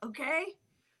Claus? Okay.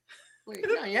 Wait,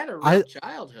 no, you had a real I-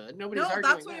 childhood. Nobody's No, arguing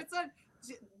that's what that. it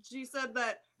said. She said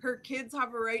that her kids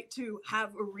have a right to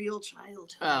have a real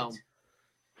childhood. Oh.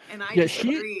 And I Yeah, she-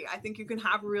 disagree. I think you can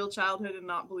have a real childhood and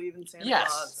not believe in Santa Yes,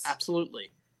 Claus.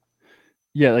 absolutely.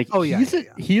 Yeah, like Oh, yeah,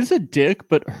 he's a dick,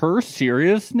 but her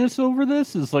seriousness over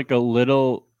this is like a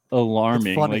little alarming.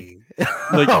 It's Like funny.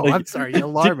 like- oh, like- I'm sorry.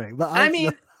 Alarming. But I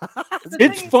mean, it's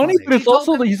thing is, funny, but it's He told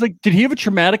also them- that he's like, did he have a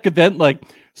traumatic event like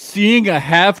seeing a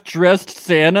half-dressed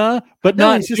Santa, but no,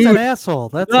 not he's just nude, an asshole.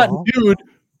 That's not all. nude,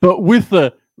 but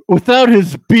without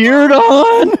his beard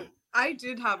on? I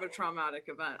did have a traumatic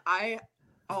event. I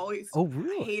always Oh,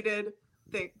 really? hated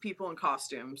people in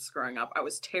costumes growing up. I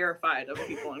was terrified of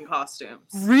people in costumes.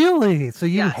 Really? So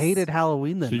you Yes. hated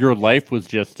Halloween then? So your life was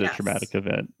just a Yes. traumatic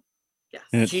event. Yes.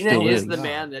 And it Gina still is is. the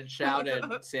man that shouted,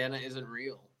 Santa isn't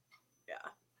real. Yeah.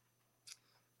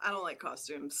 I don't like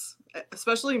costumes,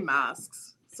 especially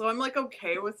masks. So I'm like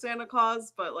okay with Santa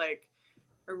Claus, but like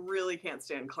I really can't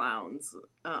stand clowns.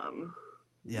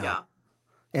 Yeah.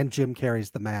 And Jim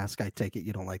Carrey's The Mask. I take it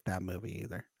you don't like that movie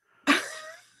either.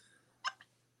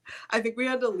 I think we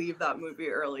had to leave that movie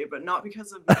early, but not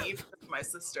because of me, because of my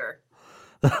sister.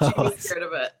 She was scared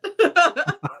of it.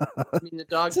 I mean, the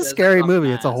dog It's a does scary come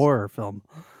movie. It's a fast. horror film.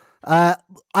 I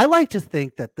like to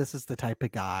think that this is the type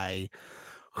of guy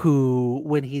who,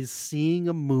 when he's seeing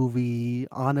a movie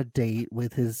on a date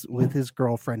with his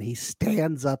girlfriend, he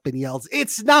stands up and yells,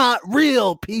 "It's not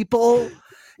real, people!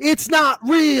 It's not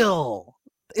real!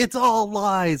 It's all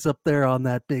lies up there on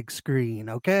that big screen,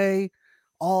 okay?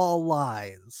 All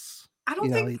lies." I don't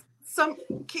You know,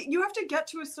 think you have to get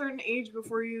to a certain age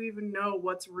before you even know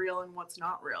what's real and what's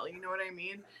not real. You know what I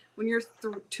mean? When you're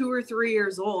 2 or 3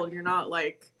 years old, you're not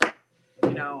like,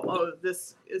 oh,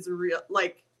 this is real.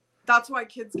 Like, that's why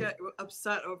kids get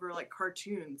upset over like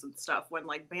cartoons and stuff when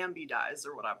like Bambi dies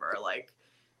or whatever, like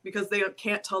because they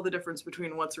can't tell the difference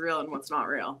between what's real and what's not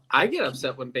real. I get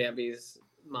upset when Bambi's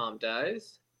mom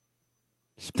dies.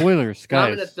 Spoilers,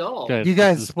 I'm an guys. adult. You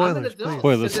guys, this is- I'm an spoilers, adult. please.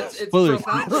 Spoilers. It's Spoilers.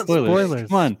 profound. Spoilers.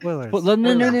 Come on. Spoilers.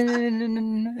 No.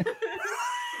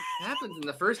 It happens in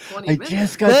the first 20 I minutes.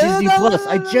 just got Disney Plus.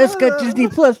 I just got Disney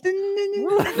Plus.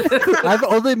 I've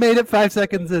only made it 5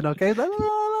 seconds in, okay?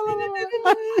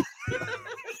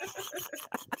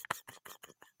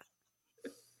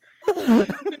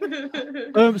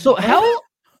 So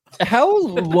how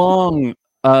long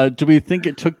Do we think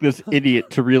it took this idiot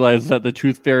to realize that the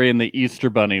Tooth Fairy and the Easter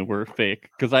Bunny were fake?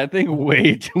 Because I think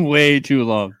way too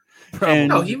long. And-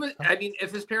 No, he was. I mean,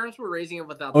 if his parents were raising him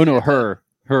without. Oh no, Santa,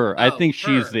 her. I Oh, think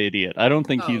she's her. the idiot. I don't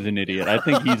think he's Oh. an idiot. I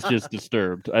think he's just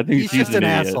disturbed. I think He's she's just an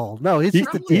idiot. asshole. No, he's just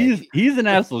a Probably. dick. He's an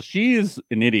asshole. She is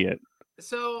an idiot.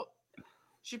 So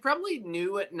she probably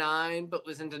knew at 9, but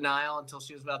was in denial until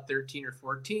she was about 13 or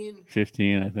 14.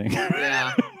 15, I think.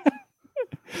 Yeah.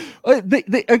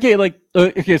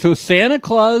 Okay, so Santa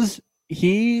Claus,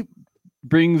 he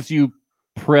brings you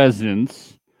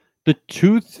presents. The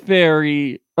Tooth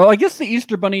Fairy, I guess the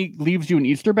Easter Bunny leaves you an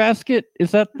Easter basket. Is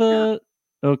that the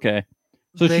okay?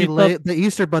 So The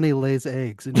Easter Bunny lays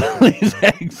eggs. And lays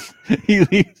eggs.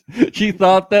 She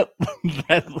thought that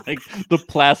like the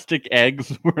plastic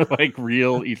eggs were like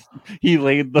real. He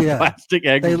laid the Yeah. plastic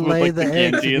eggs. they with, lay like, the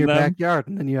eggs candy in your them. backyard,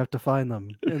 and then you have to find them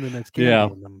in the next candy Yeah.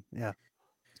 in them. Yeah.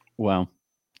 Wow.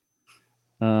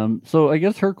 So I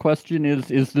guess her question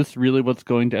is this really what's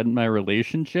going to end my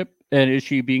relationship? And is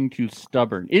she being too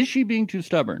stubborn? He's being A bit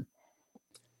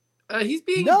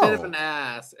of No. an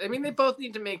ass. I mean, they both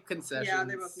need to make concessions. Yeah,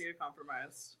 they both need to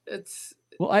compromise. It's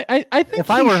Well, I think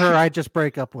If I he were her, should- I'd just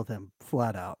break up with him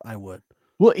flat out. I would.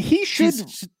 well, he should.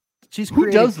 She's Who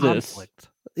creating does this? conflict.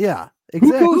 Yeah, Who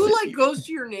exactly. goes- who like goes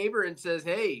to your neighbor and says,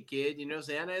 "Hey, kid, you know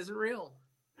Santa isn't real."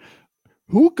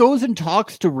 Who goes and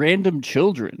talks to random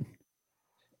children?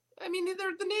 I mean,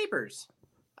 they're the neighbors.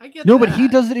 I get No, but he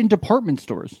that. does it in department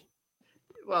stores.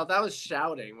 Well, that was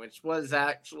shouting, which was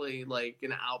actually like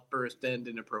an outburst and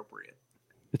inappropriate.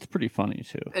 It's pretty funny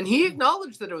too. And he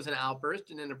acknowledged that it was an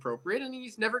outburst and inappropriate, and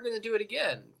he's never going to do it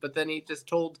again. But then he just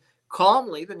told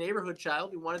calmly the neighborhood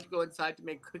child who wanted to go inside to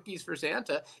make cookies for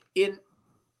Santa in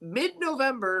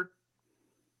mid-November.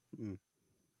 Mm.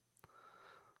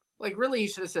 Like, really, he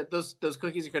should have said those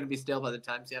cookies are going to be stale by the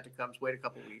time Santa comes. Wait a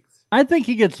couple weeks. I think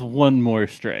he gets one more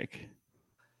strike.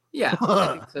 Yeah,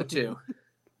 I think so too.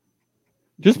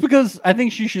 Just because I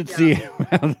think she should see Yeah.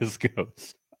 how this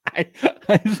goes.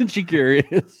 Isn't she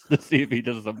curious to see if he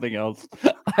does something else?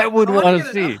 I would I wanna want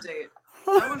to get an see. update.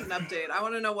 I want an update. I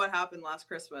want to know what happened last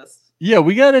Christmas. Yeah,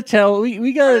 we gotta tell. We Are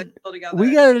they gotta still together?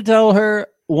 we gotta tell her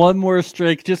one more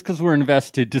strike just because we're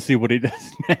invested to see what he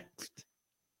does next.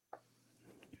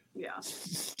 Yeah.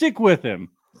 Stick with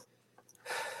him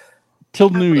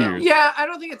till New will. Year's. Yeah, I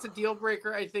don't think it's a deal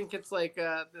breaker. I think it's like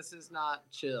this is not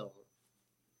chill.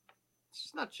 It's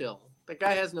just not chill. The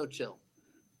guy has no chill.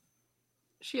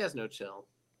 She has no chill.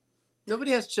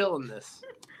 Nobody has chill in this.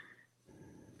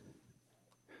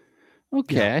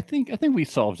 Okay, Yeah. I think we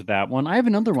solved that one. I have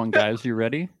another one, guys. You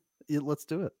ready? Yeah, let's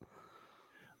do it.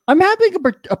 I'm having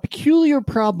a peculiar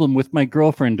problem with my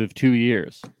girlfriend of 2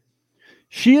 years.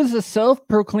 She is a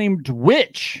self-proclaimed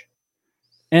witch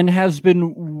and has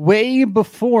been way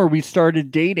before we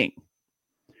started dating.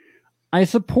 I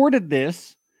supported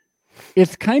this.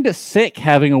 It's kind of sick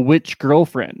having a witch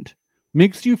girlfriend.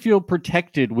 Makes you feel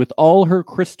protected with all her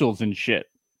crystals and shit.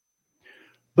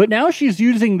 But now she's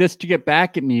using this to get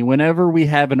back at me whenever we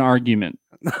have an argument.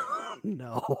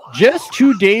 No. Just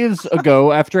 2 days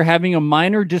ago, after having a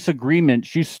minor disagreement,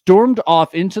 she stormed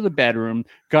off into the bedroom,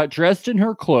 got dressed in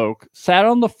her cloak, sat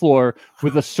on the floor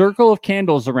with a circle of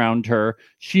candles around her.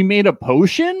 She made a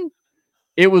potion?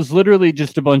 It was literally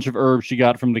just a bunch of herbs she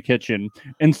got from the kitchen,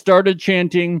 and started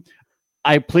chanting,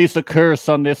 "I place a curse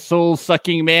on this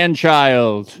soul-sucking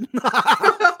man-child."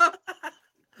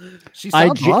 She I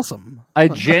sounds ge- awesome. I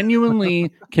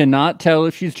genuinely cannot tell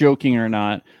if she's joking or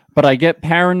not, but I get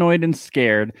paranoid and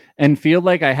scared and feel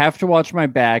like I have to watch my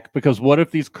back because what if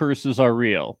these curses are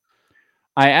real?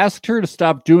 I asked her to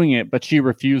stop doing it, but she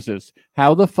refuses.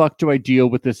 How the fuck do I deal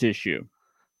with this issue?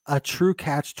 A true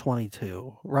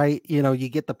catch-22, right? You know, you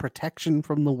get the protection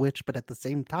from the witch, but at the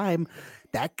same time,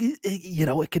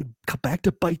 it can come back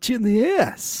to bite you in the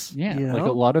ass. Yeah, you like a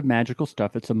know? lot of magical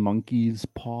stuff. It's a monkey's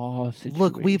paw situation.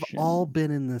 Look, we've all been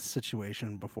in this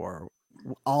situation before.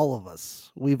 All of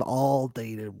us. We've all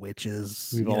dated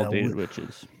witches. We've you all know, dated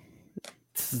witches.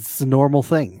 It's a normal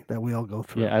thing that we all go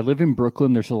through. Yeah, I live in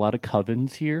Brooklyn. There's a lot of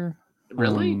covens here.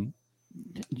 Really?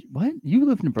 What? You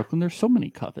lived in Brooklyn? There's so many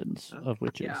covens of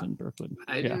witches Yeah. in Brooklyn.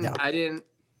 I Yeah. didn't.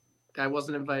 I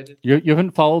wasn't invited. You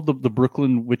haven't followed the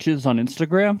Brooklyn witches on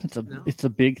Instagram? No. It's a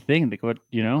big thing. They go,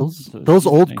 it's a Those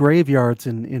huge old thing. graveyards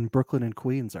in Brooklyn and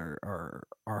Queens are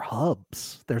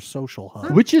hubs. They're social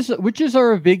hubs. Witches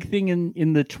are a big thing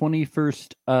in the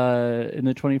 21st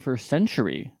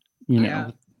century. You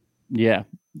know, yeah.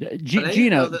 I didn't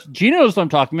know that- Gina knows what I'm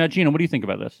talking about. Gina, what do you think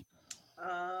about this?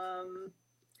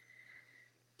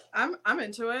 I'm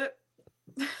into it.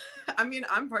 I mean,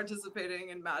 I'm participating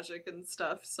in magic and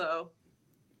stuff, so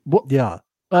Yeah.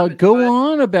 Go But-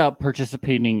 on about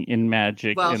participating in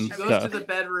magic Well, and she goes stuff. to the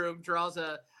bedroom, draws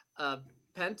a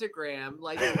pentagram,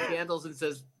 lights some candles, and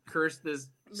says, "Curse this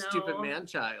stupid No.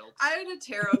 man-child." I had a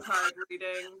tarot card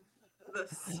reading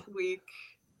this week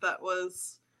that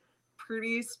was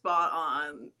pretty spot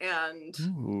on, and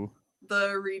Ooh.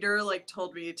 the reader like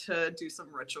told me to do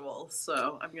some ritual,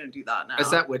 so I'm gonna do that now.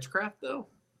 Is that witchcraft though?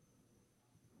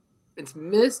 It's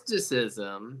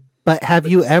mysticism. But have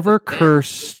But you it's ever the band.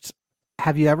 cursed?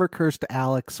 Have you ever cursed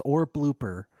Alex or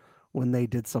Blooper when they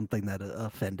did something that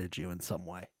offended you in some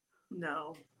way?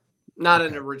 No. Not in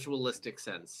Okay. a ritualistic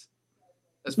sense,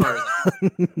 as far as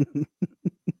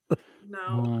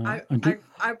No. I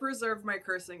I preserve my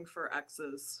cursing for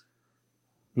exes.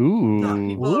 Ooh. Not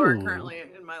people who are Ooh. currently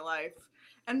in my life.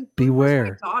 And Blueber's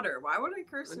Beware. my daughter. Why would I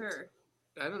curse her?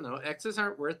 I don't know. Exes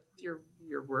aren't worth your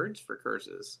words for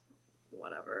curses.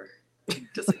 Whatever.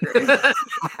 Disagree.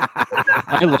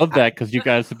 I love that because you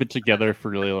guys have been together for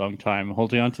a really long time.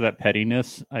 Holding on to that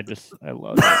pettiness, I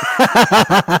love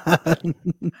it.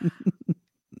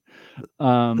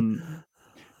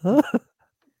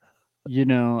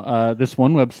 This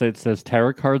one website says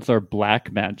tarot cards are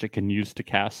black magic and used to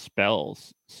cast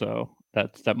spells. So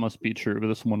that must be true.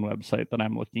 This one website that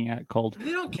I'm looking at called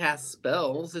They don't cast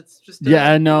spells. It's just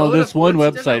yeah, no, load this of one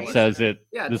fortune website tellers. says it.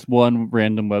 Yeah. This one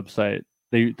random website.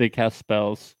 They cast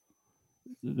spells.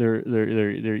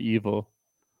 They're evil.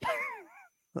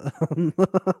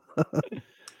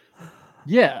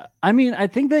 Yeah, I mean, I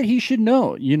think that he should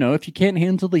know. If you can't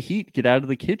handle the heat, get out of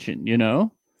the kitchen.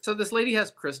 So this lady has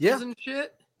crystals Yeah. and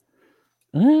shit.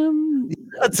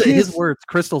 That's she his is- words,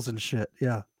 crystals and shit.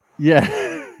 Yeah,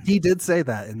 Yeah. he did say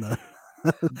that in the.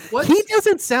 What's- He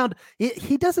doesn't sound.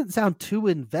 He doesn't sound too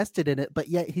invested in it, but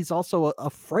yet he's also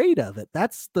afraid of it.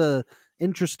 That's the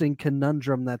interesting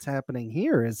conundrum that's happening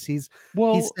here. Is he's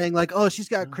saying like, oh, she's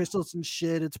got crystals and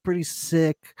shit. It's pretty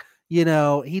sick. He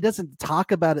doesn't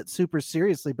talk about it super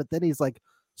seriously, but then he's like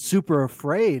super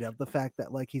afraid of the fact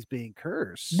that like he's being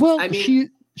cursed. Well, I mean-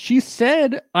 she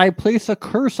said, "I place a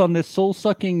curse on this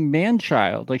soul-sucking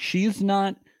man-child." Like she's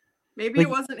not. Maybe Like- it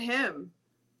wasn't him.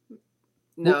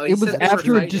 No, he it was said they were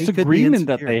after a fighting. could be disagreement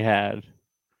that insecure. they had.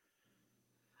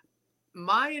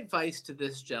 My advice to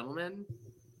this gentleman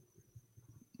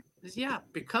is,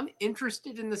 become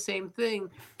interested in the same thing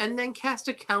and then cast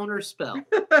a counter spell.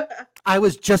 I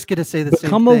was just gonna say the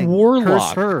Become a same thing. Curse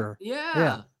warlock. her. Yeah.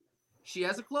 Yeah. She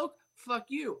has a cloak. Fuck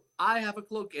you. I have a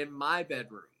cloak in my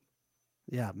bedroom.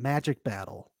 Yeah, magic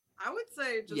battle. I would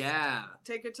say just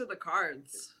take it to the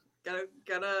cards.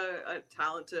 Get a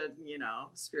talented,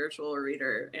 spiritual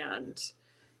reader and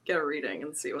get a reading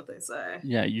and see what they say.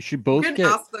 Yeah, you should You both can get.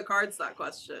 ask the cards that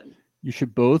question. You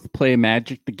should both play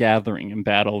Magic the Gathering and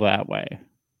battle that way.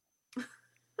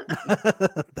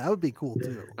 That would be cool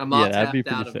too. I'm all Yeah, that'd be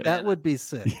tapped out pretty of sick. That mana. would be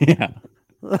sick. Yeah.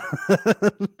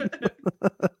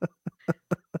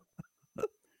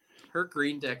 Her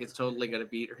green deck is totally going to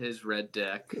beat his red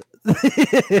deck.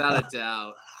 Without a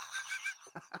doubt.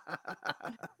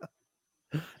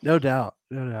 No doubt.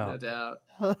 No No doubt.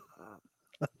 doubt.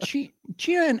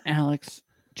 Gia and Alex,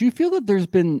 do you feel that there's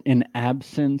been an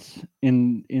absence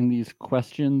in these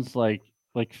questions, like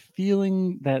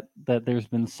feeling that there's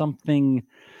been something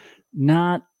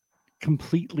not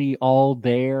completely all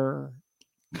there,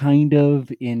 kind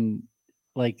of in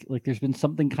like there's been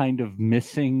something kind of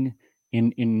missing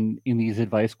in these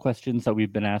advice questions that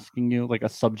we've been asking you, like a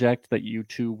subject that you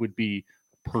two would be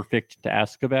perfect to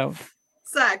ask about?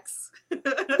 Sex.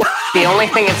 The only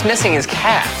thing it's missing is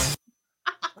cats.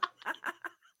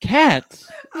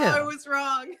 Cats. Yeah. I was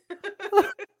wrong.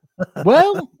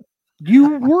 Well,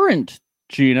 you weren't,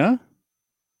 Gina.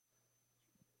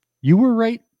 You were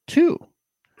right too.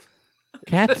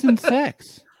 Cats and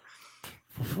sex.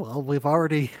 Well, we've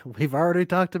already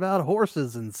talked about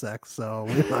horses and sex, so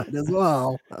we might as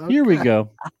well. Here we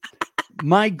go.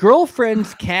 My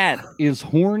girlfriend's cat is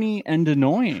horny and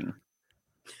annoying.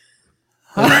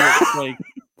 And it's like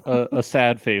a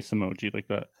sad face emoji, like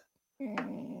that.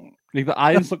 Like the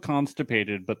eyes look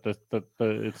constipated, but the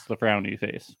it's the frowny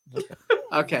face.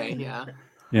 Okay, yeah.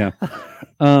 Yeah.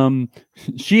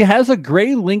 She has a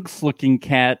gray lynx looking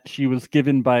cat she was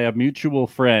given by a mutual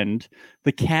friend.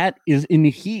 The cat is in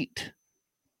heat.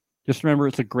 Just remember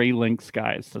it's a gray lynx,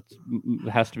 guys. It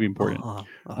has to be important.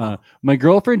 My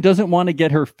girlfriend doesn't want to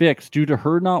get her fixed due to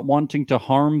her not wanting to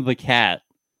harm the cat.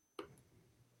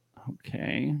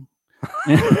 Okay.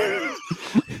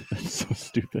 That's so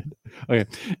stupid. Okay.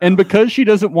 And because she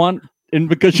doesn't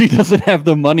have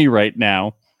the money right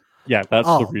now, Yeah, that's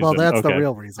the reason. well, that's the Okay.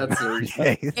 real reason. That's the reason.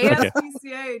 Okay.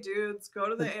 ASPCA, dudes, go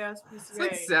to the ASPCA. It's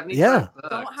like 75 Yeah. bucks.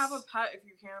 Don't have a pet if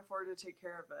you can't afford to take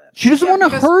care of it. She doesn't Yeah, want to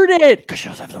because- hurt it because she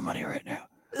doesn't have the money right now.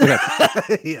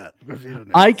 Yeah.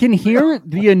 I can hear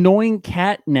the annoying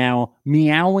cat now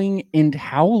meowing and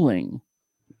howling.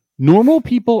 Normal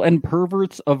people and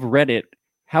perverts of Reddit,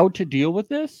 how to deal with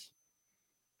this?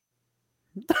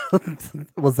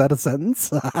 Was that a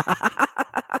sentence?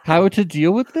 How to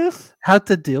deal with this? How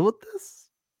to deal with this?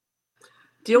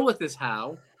 Deal with this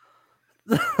how?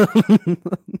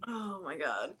 Oh my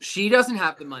god. She doesn't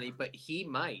have the money, but he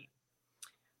might.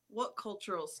 What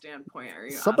cultural standpoint are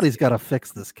you Somebody's asking? got to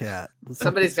fix this cat.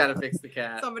 Somebody's got to fix the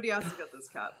cat. Somebody has to get this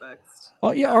cat fixed.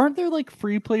 Oh yeah, aren't there like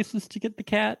free places to get the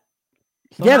cat?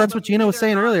 Yeah, that's but what Gina was they're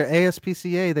saying not- earlier.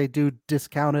 ASPCA, they do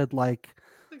discounted like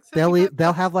Like they'll 75 they'll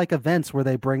bucks. have like events where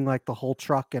they bring like the whole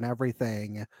truck and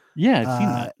everything. Yeah, I've seen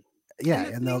Uh, that. Yeah,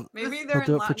 the and they'll thing- maybe they'll they're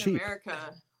do in it for Latin cheap. America.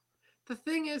 The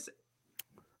thing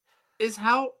is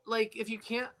how, like, if you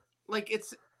can't, like,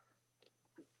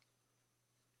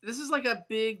 this is like a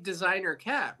big designer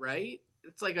cat, right?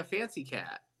 It's like a fancy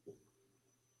cat.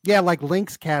 Yeah, like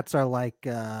Lynx cats are like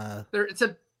It's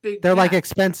a big. they're like cat.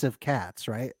 expensive cats,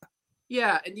 right?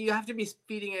 Yeah, and you have to be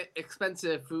feeding it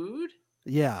expensive food.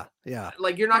 Yeah, yeah.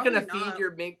 Like you're not gonna Probably feed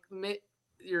not.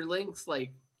 your lynx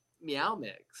like Meow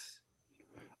Mix.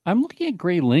 I'm looking at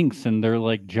gray lynx and they're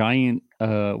like giant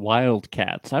wild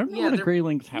cats. I don't know Yeah, what a they're gray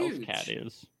lynx house huge. cat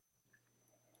is.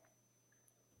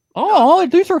 Oh,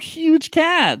 these are huge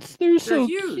cats. They're so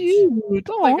huge. cute.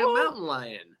 Like a Aw, mountain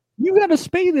lion. you gotta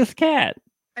spay this cat.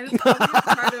 And it's probably gonna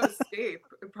try to escape.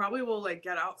 It probably will like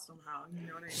get out somehow. You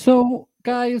know what I mean? So,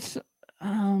 guys, I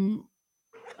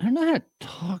don't know how to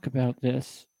talk about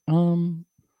this.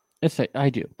 I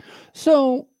do.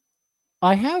 So,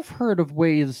 I have heard of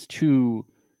ways to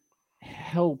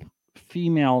help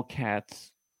female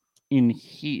cats in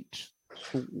heat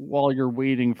while you're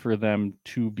waiting for them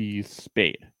to be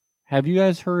spayed. Have you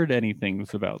guys heard anything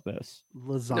about this?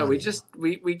 Lasagna.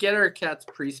 No, we get our cats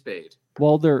pre-spayed.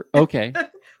 While they're okay, Fresh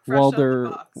while out the they're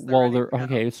box, while ready they're to go.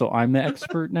 okay. So I'm the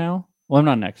expert now. Well, I'm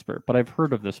not an expert, but I've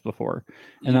heard of this before.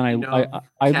 And then I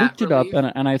cat looked it up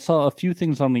relief? and I saw a few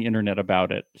things on the internet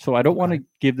about it. So I don't want to Okay.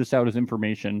 give this out as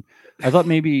information. I thought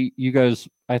maybe you guys,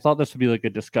 I thought this would be like a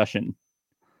discussion.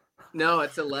 No,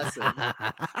 it's a lesson.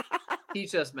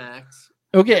 Teach us, Max.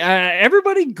 Okay,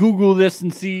 everybody Google this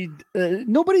and see.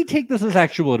 Nobody take this as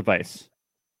actual advice.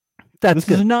 That's This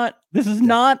good. is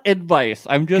not advice.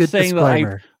 I'm just Good saying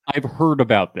disclaimer. that I've heard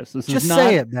about this. This Just is not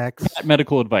say it, Max. cat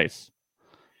medical advice.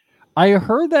 I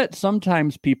heard that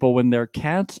sometimes people, when their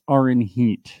cats are in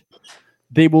heat,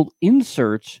 they will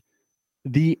insert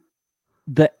the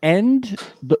end,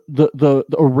 the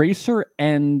eraser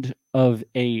end of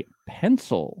a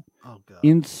pencil Oh god.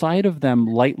 inside of them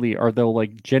lightly, or they'll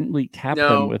like gently tap No.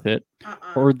 them with it,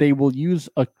 Uh-uh. or they will use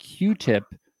a Q-tip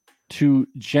to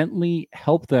gently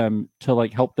help them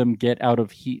get out of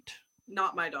heat.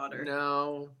 Not my daughter.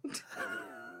 No.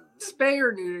 Spay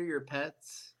or neuter your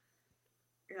pets.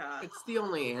 Yeah. It's the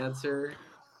only answer.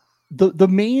 The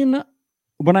main,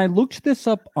 when I looked this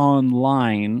up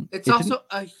online, It's it didn't- also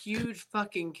a huge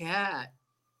fucking cat.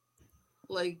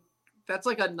 Like, that's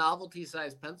like a novelty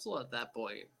sized pencil at that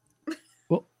point.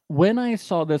 well, when I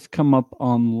saw this come up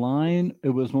online, it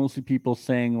was mostly people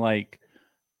saying like,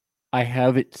 I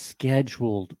have it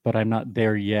scheduled, but I'm not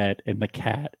there yet, and the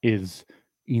cat is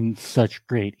in such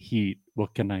great heat.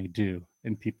 What can I do?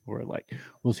 And people were like,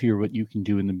 let's hear what you can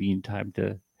do in the meantime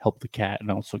to help the cat and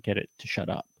also get it to shut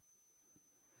up.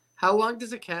 How long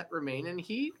does a cat remain in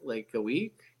heat? Like a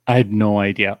week? I had no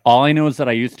idea. All I know is that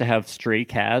I used to have stray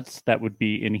cats that would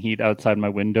be in heat outside my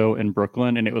window in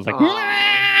Brooklyn, and it was like, Yeah,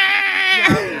 I used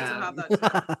to have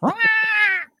that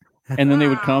too. and then they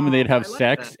would come and they'd have I like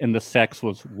sex, that. and the sex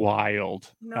was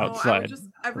wild No, I would outside. just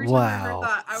every time I heard Wow.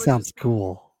 that, I would Sounds just go,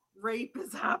 cool. Rape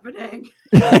is happening.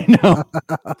 I know.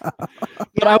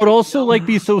 But I would also no. like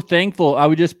be so thankful. I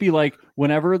would just be like,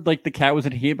 whenever like the cat was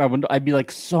in heat, I'd be like,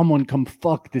 someone come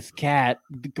fuck this cat.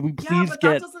 Can we Yeah, please but get?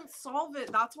 that doesn't solve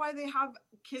it. That's why they have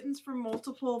kittens from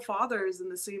multiple fathers in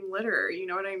the same litter. You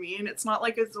know what I mean? It's not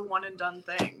like it's a one and done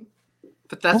thing.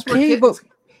 But that's Okay, where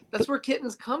that's where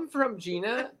kittens come from,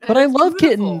 Gina. But I It's love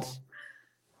beautiful. kittens.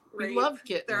 We Rape, love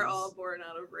kittens. They're all born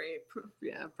out of rape.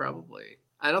 Yeah, probably.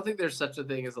 I don't think there's such a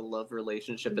thing as a love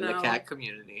relationship in the No. cat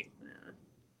community.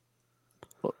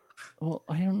 Well,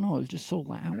 I don't know. It's just so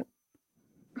loud.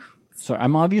 Sorry,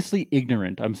 I'm obviously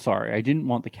ignorant. I'm sorry. I didn't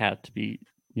want the cat to be,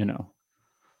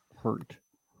 hurt.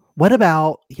 What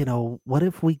about, what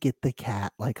if we get the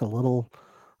cat like a little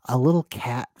a little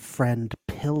cat friend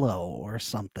pillow or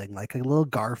something, like a little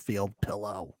Garfield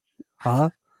pillow. Huh?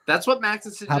 That's what Max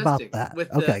is How suggesting. about that?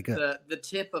 With Okay, good. the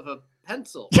tip of a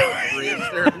pencil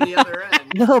eraser on the other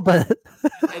end, No, but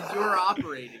and you're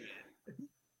operating it.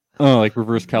 Oh, like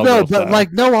reverse cowgirl no, but style.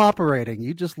 like no operating.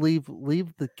 You just leave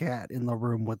the cat in the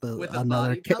room with With a another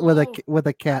body cat with pillow? with a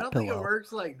I cat don't think it pillow.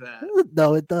 works like that.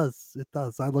 No, it does. It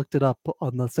does. I looked it up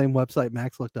on the same website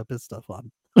Max looked up his stuff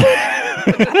on.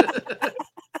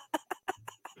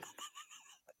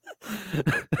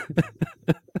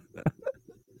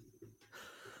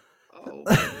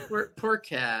 Oh, poor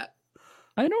cat.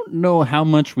 I don't know how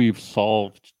much we've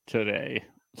solved today.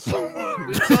 So...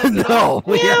 We've solved it all.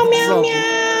 No, we haven't solved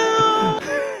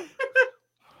it.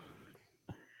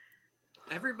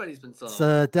 Everybody's been solved.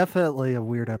 It's definitely a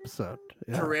weird episode.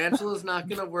 Yeah. Tarantula's not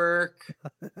gonna work.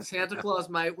 Santa Claus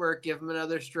might work. Give him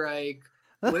another strike.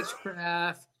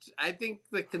 Witchcraft. I think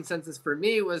the consensus for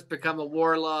me was become a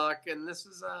warlock, and this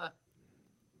is I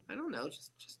don't know.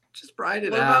 Just ride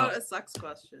it What out. about a sex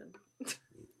question?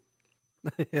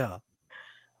 Yeah.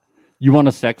 You want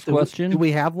a sex Do question?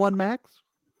 we have one, Max?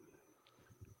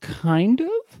 Kind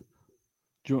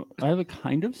of. I have a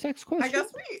kind of sex question. I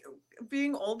guess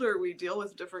being older, we deal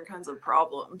with different kinds of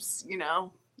problems, you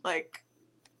know? Like,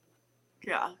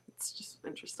 yeah, it's just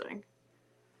interesting.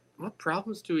 What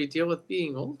problems do we deal with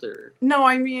being older? No,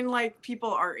 I mean, like, people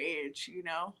our age, you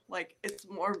know? Like, it's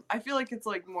more, I feel like it's,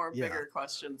 like, more Yeah. bigger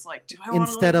questions. Like, do I want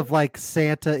to Instead of like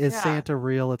Santa, is Yeah. Santa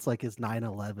real? It's like, is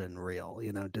 9/11 real?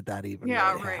 You know, did that even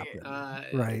Yeah, really right.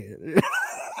 happen? Right.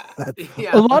 That's-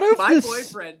 Yeah, A lot of my this-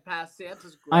 boyfriend passed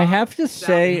Santa's. I have to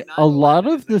say, a lot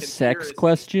of the sex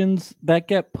questions that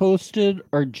get posted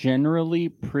are generally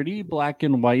pretty black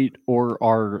and white or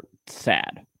are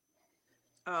sad.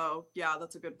 Oh, yeah,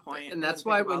 that's a good point. And I that's didn't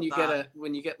why think when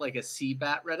about you get like a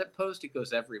CBAT Reddit post, it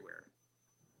goes everywhere.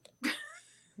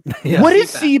 Yeah. What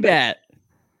is CBAT. CBAT?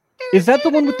 Is that the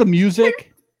one with the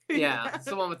music? that. Yeah, it's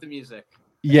the one with the music.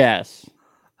 Yes.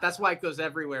 That's why it goes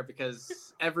everywhere,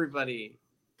 because everybody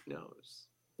knows.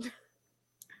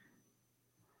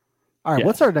 All right, Yeah.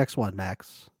 what's our next one,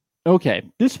 Max? Okay.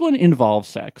 This one involves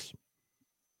sex.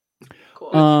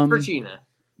 Cool. For Gina.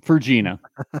 For Gina.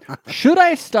 Should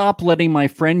I stop letting my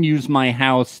friend use my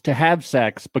house to have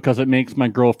sex because it makes my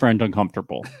girlfriend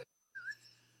uncomfortable?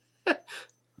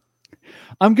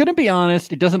 I'm going to be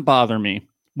honest, it doesn't bother me.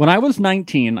 When I was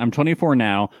 19, I'm 24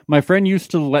 now, my friend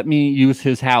used to let me use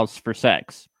his house for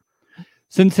sex.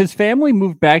 Since his family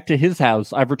moved back to his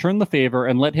house, I've returned the favor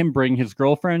and let him bring his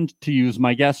girlfriend to use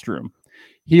my guest room.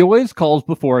 He always calls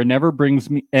before and never brings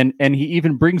me, and he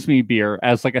even brings me beer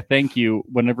as like a thank you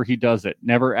whenever he does it.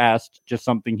 Never asked, just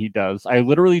something he does. I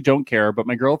literally don't care, but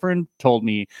my girlfriend told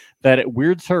me that it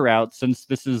weirds her out since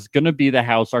this is going to be the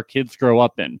house our kids grow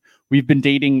up in. We've been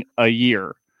dating a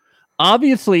year.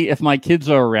 Obviously, if my kids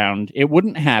are around, it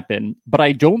wouldn't happen, but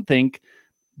I don't think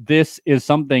this is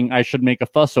something I should make a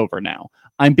fuss over now.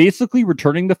 I'm basically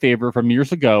returning the favor from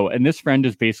years ago, and this friend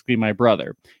is basically my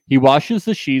brother. He washes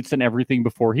the sheets and everything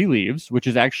before he leaves, which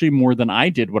is actually more than I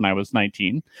did when I was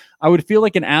 19. I would feel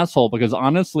like an asshole because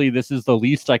honestly, this is the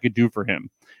least I could do for him.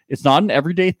 It's not an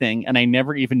everyday thing, and I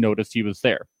never even noticed he was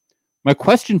there. My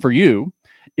question for you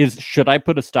is, should I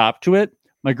put a stop to it?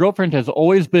 My girlfriend has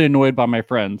always been annoyed by my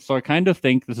friends, so I kind of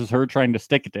think this is her trying to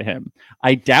stick it to him.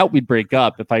 I doubt we'd break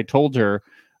up if I told her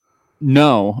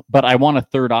no, but I want a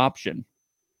third option.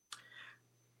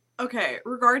 Okay,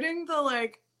 regarding the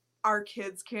like our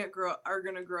kids are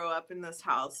gonna grow up in this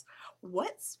house,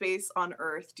 what space on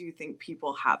earth do you think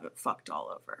people haven't fucked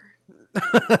all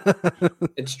over?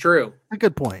 It's true. A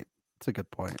good point. It's a good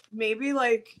point. Maybe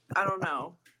like, I don't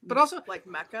know. But also, like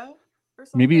Mecca or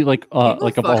something? Maybe like a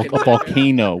fucking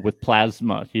volcano with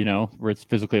plasma, you know, where it's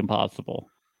physically impossible.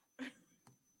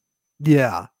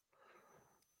 Yeah.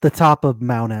 The top of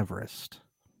Mount Everest.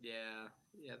 yeah,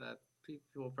 that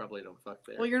people probably don't fuck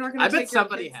there. Well, you're not gonna I bet take your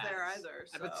somebody kids has. there either.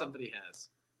 I bet so. somebody has.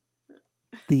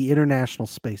 The International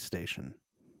Space Station.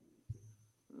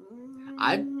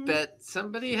 I Mm, bet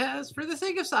somebody has, for the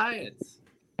sake of science.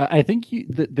 I think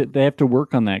they have to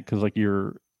work on that because like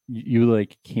you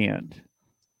like can't.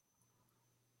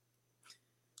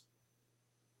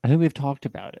 I think they've talked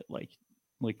about it, like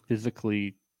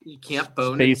physically, You can't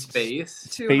bone in Space-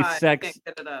 space. too space high, sex- can't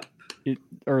get it up.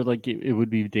 or like it would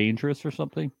be dangerous or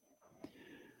something.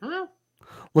 Huh?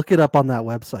 Look it up on that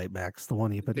website, Max, the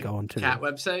one you've been The going to cat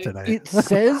website. today.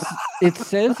 It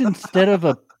says instead of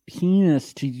a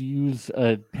penis to use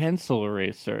a pencil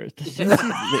eraser.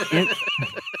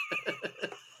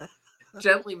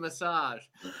 Gently massage.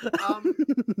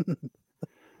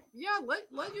 Yeah,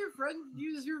 let your friend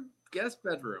use your guest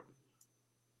bedroom.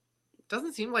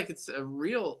 doesn't seem like it's a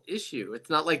real issue. It's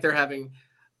not like they're having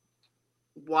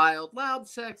wild, loud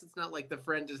sex. It's not like the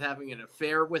friend is having an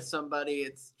affair with somebody.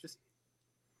 It's just,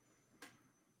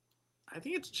 I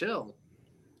think it's chill.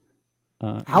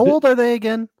 How old are they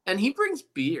again? And he brings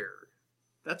beer.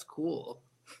 That's cool.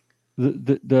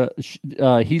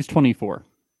 He's 24.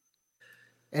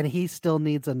 And he still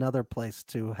needs another place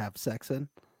to have sex in.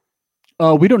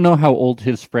 We don't know how old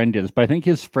his friend is, but I think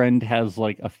his friend has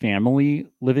like a family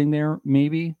living there,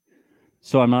 maybe.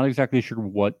 So I'm not exactly sure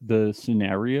what the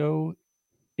scenario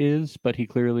is, but he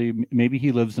clearly, maybe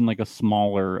he lives in like a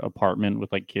smaller apartment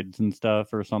with like kids and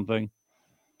stuff or something.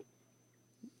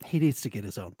 He needs to get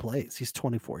his own place. He's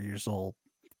 24 years old.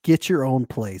 Get your own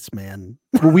place, man.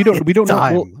 Well, we don't know.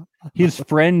 Time. Well, his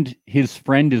friend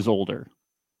is older.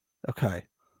 Okay.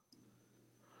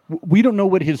 We don't know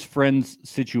what his friend's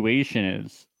situation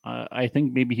is. I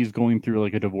think maybe he's going through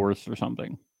like a divorce or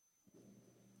something.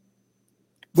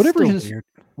 Whatever Still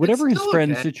his still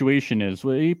friend's okay. situation is,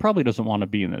 well, he probably doesn't want to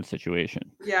be in that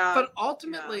situation. Yeah. But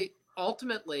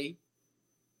ultimately,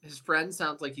 his friend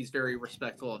sounds like he's very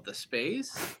respectful of the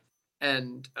space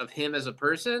and of him as a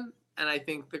person. And I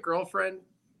think the girlfriend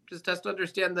just has to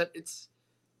understand that it's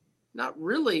not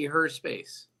really her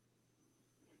space.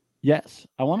 Yes,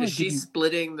 I want Is to. she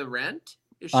splitting the rent?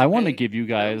 Is she I want to paying- give you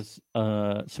guys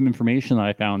some information that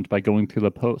I found by going through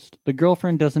the post. The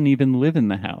girlfriend doesn't even live in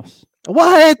the house.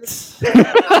 What?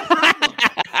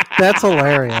 That's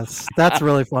hilarious. That's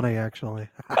really funny, actually.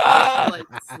 like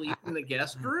sleep in the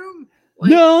guest room?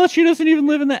 Like, No, she doesn't even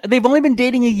live in that. They've only been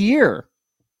dating a year.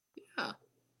 yeah.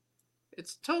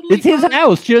 It's totally It's his fine.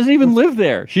 house. She doesn't even live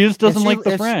there. She just doesn't she- like the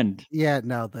if she- friend. Yeah,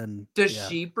 no, then. Does yeah.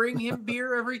 she bring him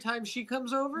beer every time she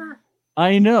comes over?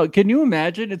 I know. Can you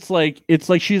imagine? It's like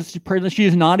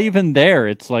she's not even there.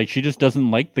 It's like she just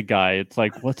doesn't like the guy. It's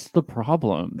like, what's the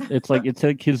problem? It's like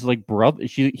his like brother.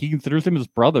 He considers him his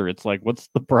brother. It's like, what's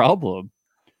the problem?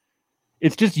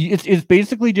 It's just it's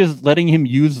basically just letting him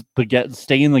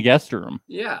stay in the guest room.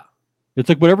 Yeah. It's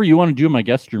like whatever you want to do in my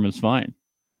guest room is fine.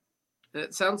 And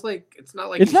it sounds like it's not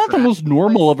like It's he's not the trapped most in the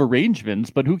normal place. of arrangements,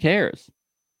 but who cares?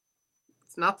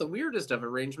 It's not the weirdest of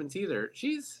arrangements either.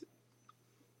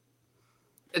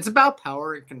 It's about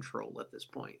power and control at this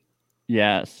point.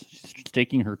 Yes, she's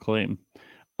staking her claim.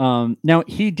 Now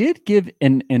he did give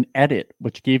an edit,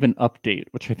 which gave an update,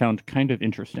 which I found kind of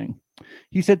interesting.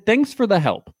 He said, "Thanks for the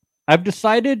help. I've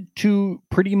decided to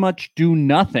pretty much do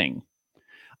nothing.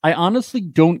 I honestly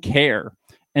don't care,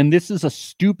 and this is a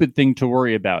stupid thing to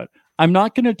worry about. I'm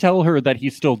not going to tell her that he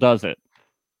still does it."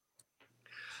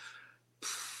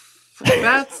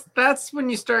 That's when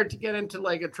you start to get into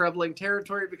like a troubling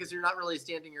territory because you're not really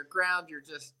standing your ground. You're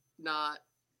just not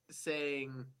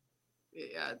saying,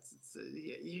 yeah,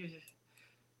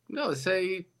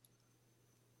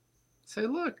 say,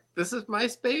 look, this is my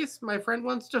space. My friend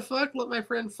wants to fuck. Let my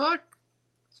friend fuck.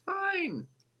 It's fine.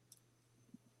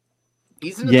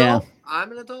 He's an adult.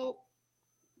 I'm an adult.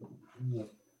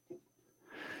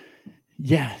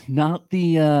 Yeah, not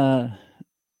the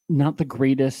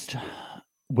greatest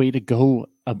way to go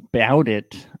about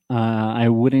it. I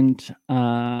wouldn't.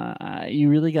 You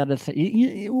really got to say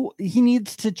he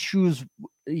needs to choose.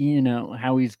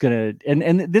 How he's gonna,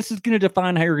 and this is gonna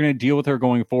define how you're gonna deal with her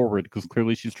going forward. Because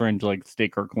clearly she's trying to like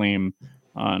stake her claim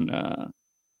on,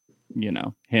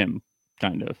 him,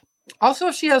 kind of. Also,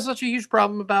 if she has such a huge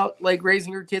problem about like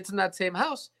raising her kids in that same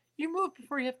house, you move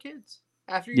before you have kids.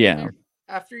 After you get married,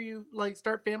 after you like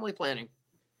start family planning.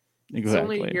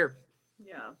 Exactly. It's only a year.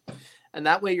 Yeah. And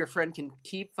that way your friend can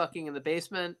keep fucking in the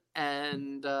basement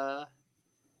and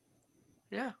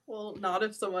yeah. Well, not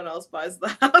if someone else buys the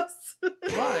house.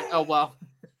 Why? Oh well.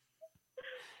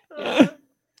 Yeah.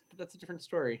 That's a different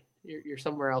story. You're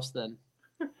somewhere else then.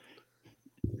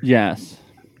 Yes.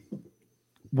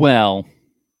 Well,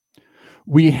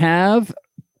 we have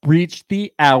reached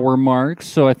the hour mark,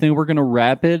 so I think we're going to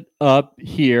wrap it up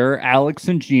here. Alex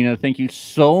and Gina, thank you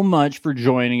so much for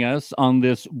joining us on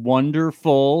this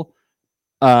wonderful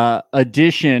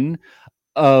edition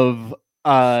of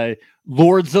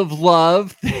Lords of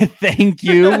Love. Thank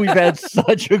you. We've had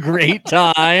such a great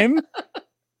time.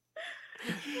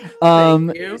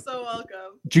 Thank you. You're so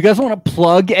welcome. Do you guys want to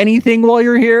plug anything while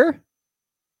you're here?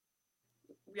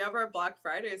 We have our Black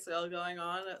Friday sale going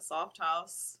on at Soft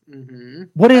House. Mm-hmm.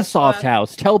 What is That's Soft what-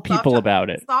 House? Tell people Soft- about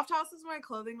it. Soft House is my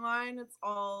clothing line. It's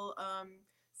all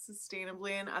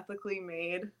sustainably and ethically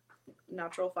made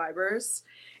natural fibers,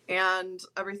 and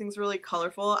everything's really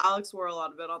colorful. Alex wore a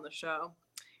lot of it on the show,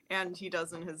 and he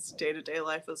does in his day-to-day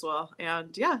life as well.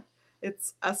 And yeah,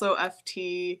 it's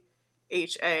softha.us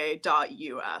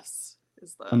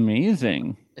Is the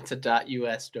Amazing. It's a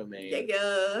 .us domain.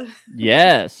 yeah.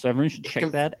 Yes, so everyone should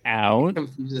check that out. It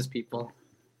confuses people.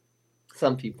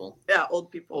 Some people. Yeah,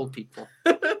 old people. Old people.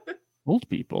 Old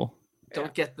people.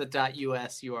 Don't get the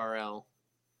 .us URL.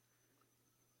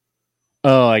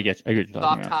 Oh, I get you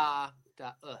talking about.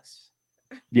 .us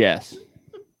Yes.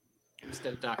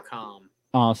 instead of .com.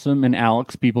 Awesome. And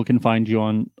Alex, people can find you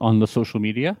on the social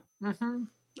media. Mm-hmm.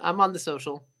 I'm on the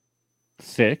social.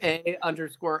 Sick.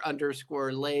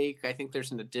 __Lake. I think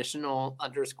there's an additional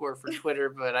underscore for Twitter,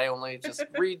 but I only just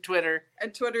read Twitter.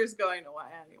 And Twitter's going away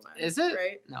anyway. Is it?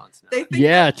 Right? No, it's not. They think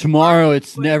Yeah, that tomorrow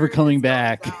it's Twitter never is coming going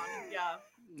back. down. Yeah,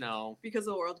 No. because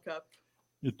of the World Cup.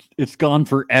 It's gone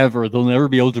forever. They'll never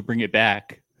be able to bring it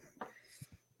back.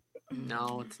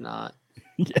 No, it's not.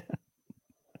 Yeah.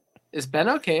 Is Ben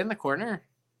okay in the corner?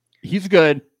 He's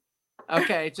good.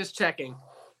 Okay, just checking.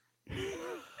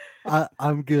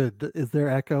 I'm good. Is there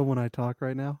echo when I talk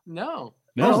right now? No.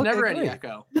 No, There's okay, never any great.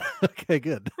 echo. Okay,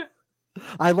 good.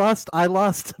 I lost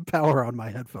power on my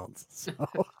headphones. So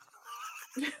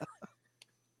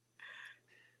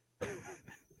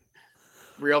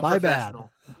Real My bad.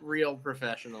 professional. Real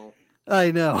professional.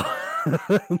 I know.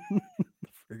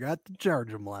 Forgot to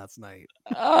charge them last night.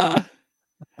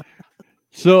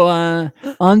 So on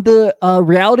the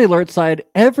reality alert side,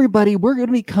 everybody, we're going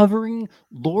to be covering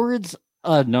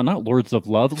not Lords of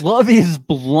Love. Love is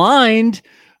Blind.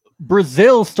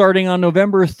 Brazil starting on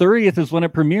November 30th is when it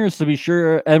premieres, so be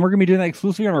sure, and we're going to be doing that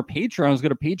exclusively on our Patreon. Let's go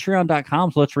to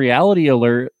patreon.com/reality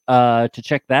alert to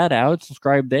check that out.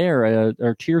 Subscribe there.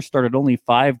 Our tiers start at only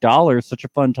 $5. Such a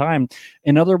fun time.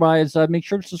 And otherwise, make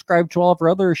sure to subscribe to all of our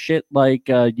other shit like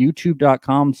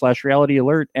youtube.com/reality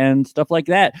alert and stuff like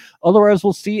that. Otherwise,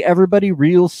 we'll see everybody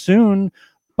real soon.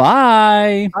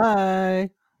 Bye. Bye.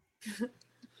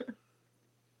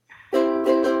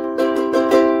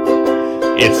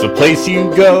 It's the place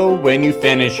you go when you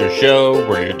finish your show.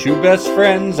 We're your two best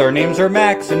friends. Our names are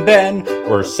Max and Ben.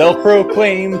 We're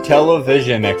self-proclaimed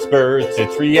television experts.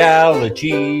 It's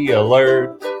Reality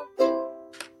Alert.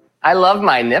 I love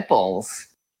my nipples.